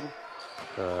ejected.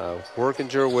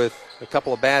 Workinger with a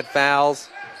couple of bad fouls,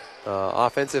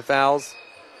 offensive fouls.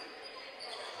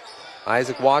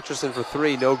 Isaac Watcherson for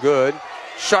 3, no good.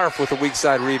 Sharp with a weak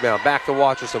side rebound. Back to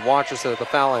Watcherson. Watcherson at the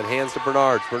foul line. Hands to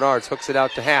Bernards. Bernards hooks it out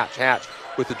to Hatch. Hatch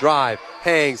with the drive.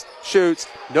 Hangs. Shoots.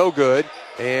 No good.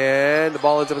 And the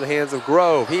ball ends up in the hands of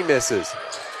Grove. He misses.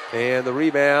 And the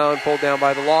rebound pulled down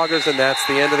by the Loggers, and that's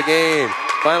the end of the game.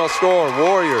 Final score,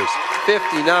 Warriors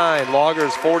 59,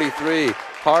 Loggers 43.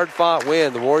 Hard-fought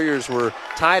win. The Warriors were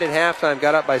tied at halftime,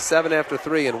 got up by 7 after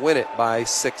 3, and win it by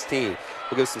 16.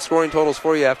 We'll give some scoring totals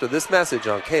for you after this message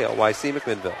on KLYC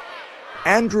McMinnville.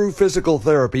 Andrew Physical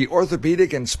Therapy,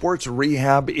 Orthopedic and Sports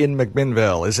Rehab in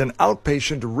McMinnville is an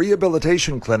outpatient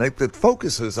rehabilitation clinic that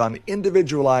focuses on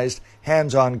individualized,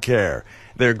 hands-on care.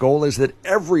 Their goal is that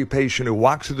every patient who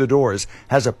walks through the doors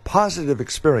has a positive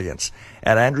experience.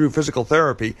 At Andrew Physical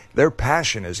Therapy, their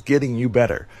passion is getting you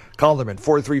better. Call them at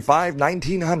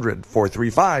 435-1900,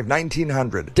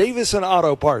 435-1900. Davison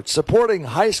Auto Parts, supporting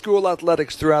high school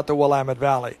athletics throughout the Willamette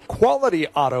Valley. Quality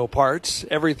auto parts,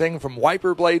 everything from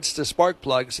wiper blades to spark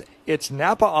plugs. It's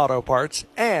Napa Auto Parts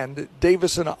and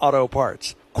Davison Auto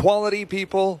Parts. Quality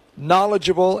people,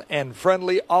 knowledgeable and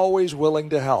friendly, always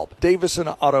willing to help. Davison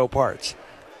Auto Parts.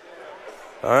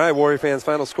 All right, Warrior fans,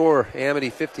 final score,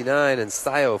 Amity 59 and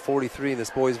Scio 43 in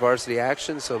this boys varsity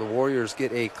action. So the Warriors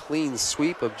get a clean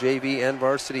sweep of JV and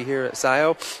varsity here at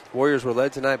Scio. Warriors were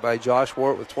led tonight by Josh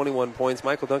Wart with 21 points.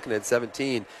 Michael Duncan had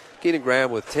 17. Keenan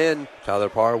Graham with 10. Tyler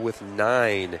Parr with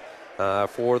 9.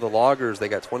 For the Loggers, they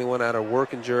got 21 out of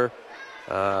Workinger,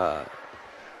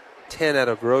 10 out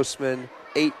of Grossman,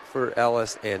 8 for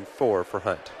Ellis, and 4 for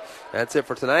Hunt. That's it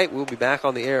for tonight. We'll be back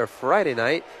on the air Friday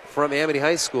night from Amity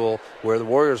High School, where the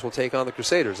Warriors will take on the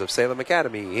Crusaders of Salem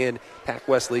Academy in Pac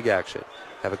West League action.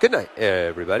 Have a good night,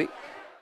 everybody.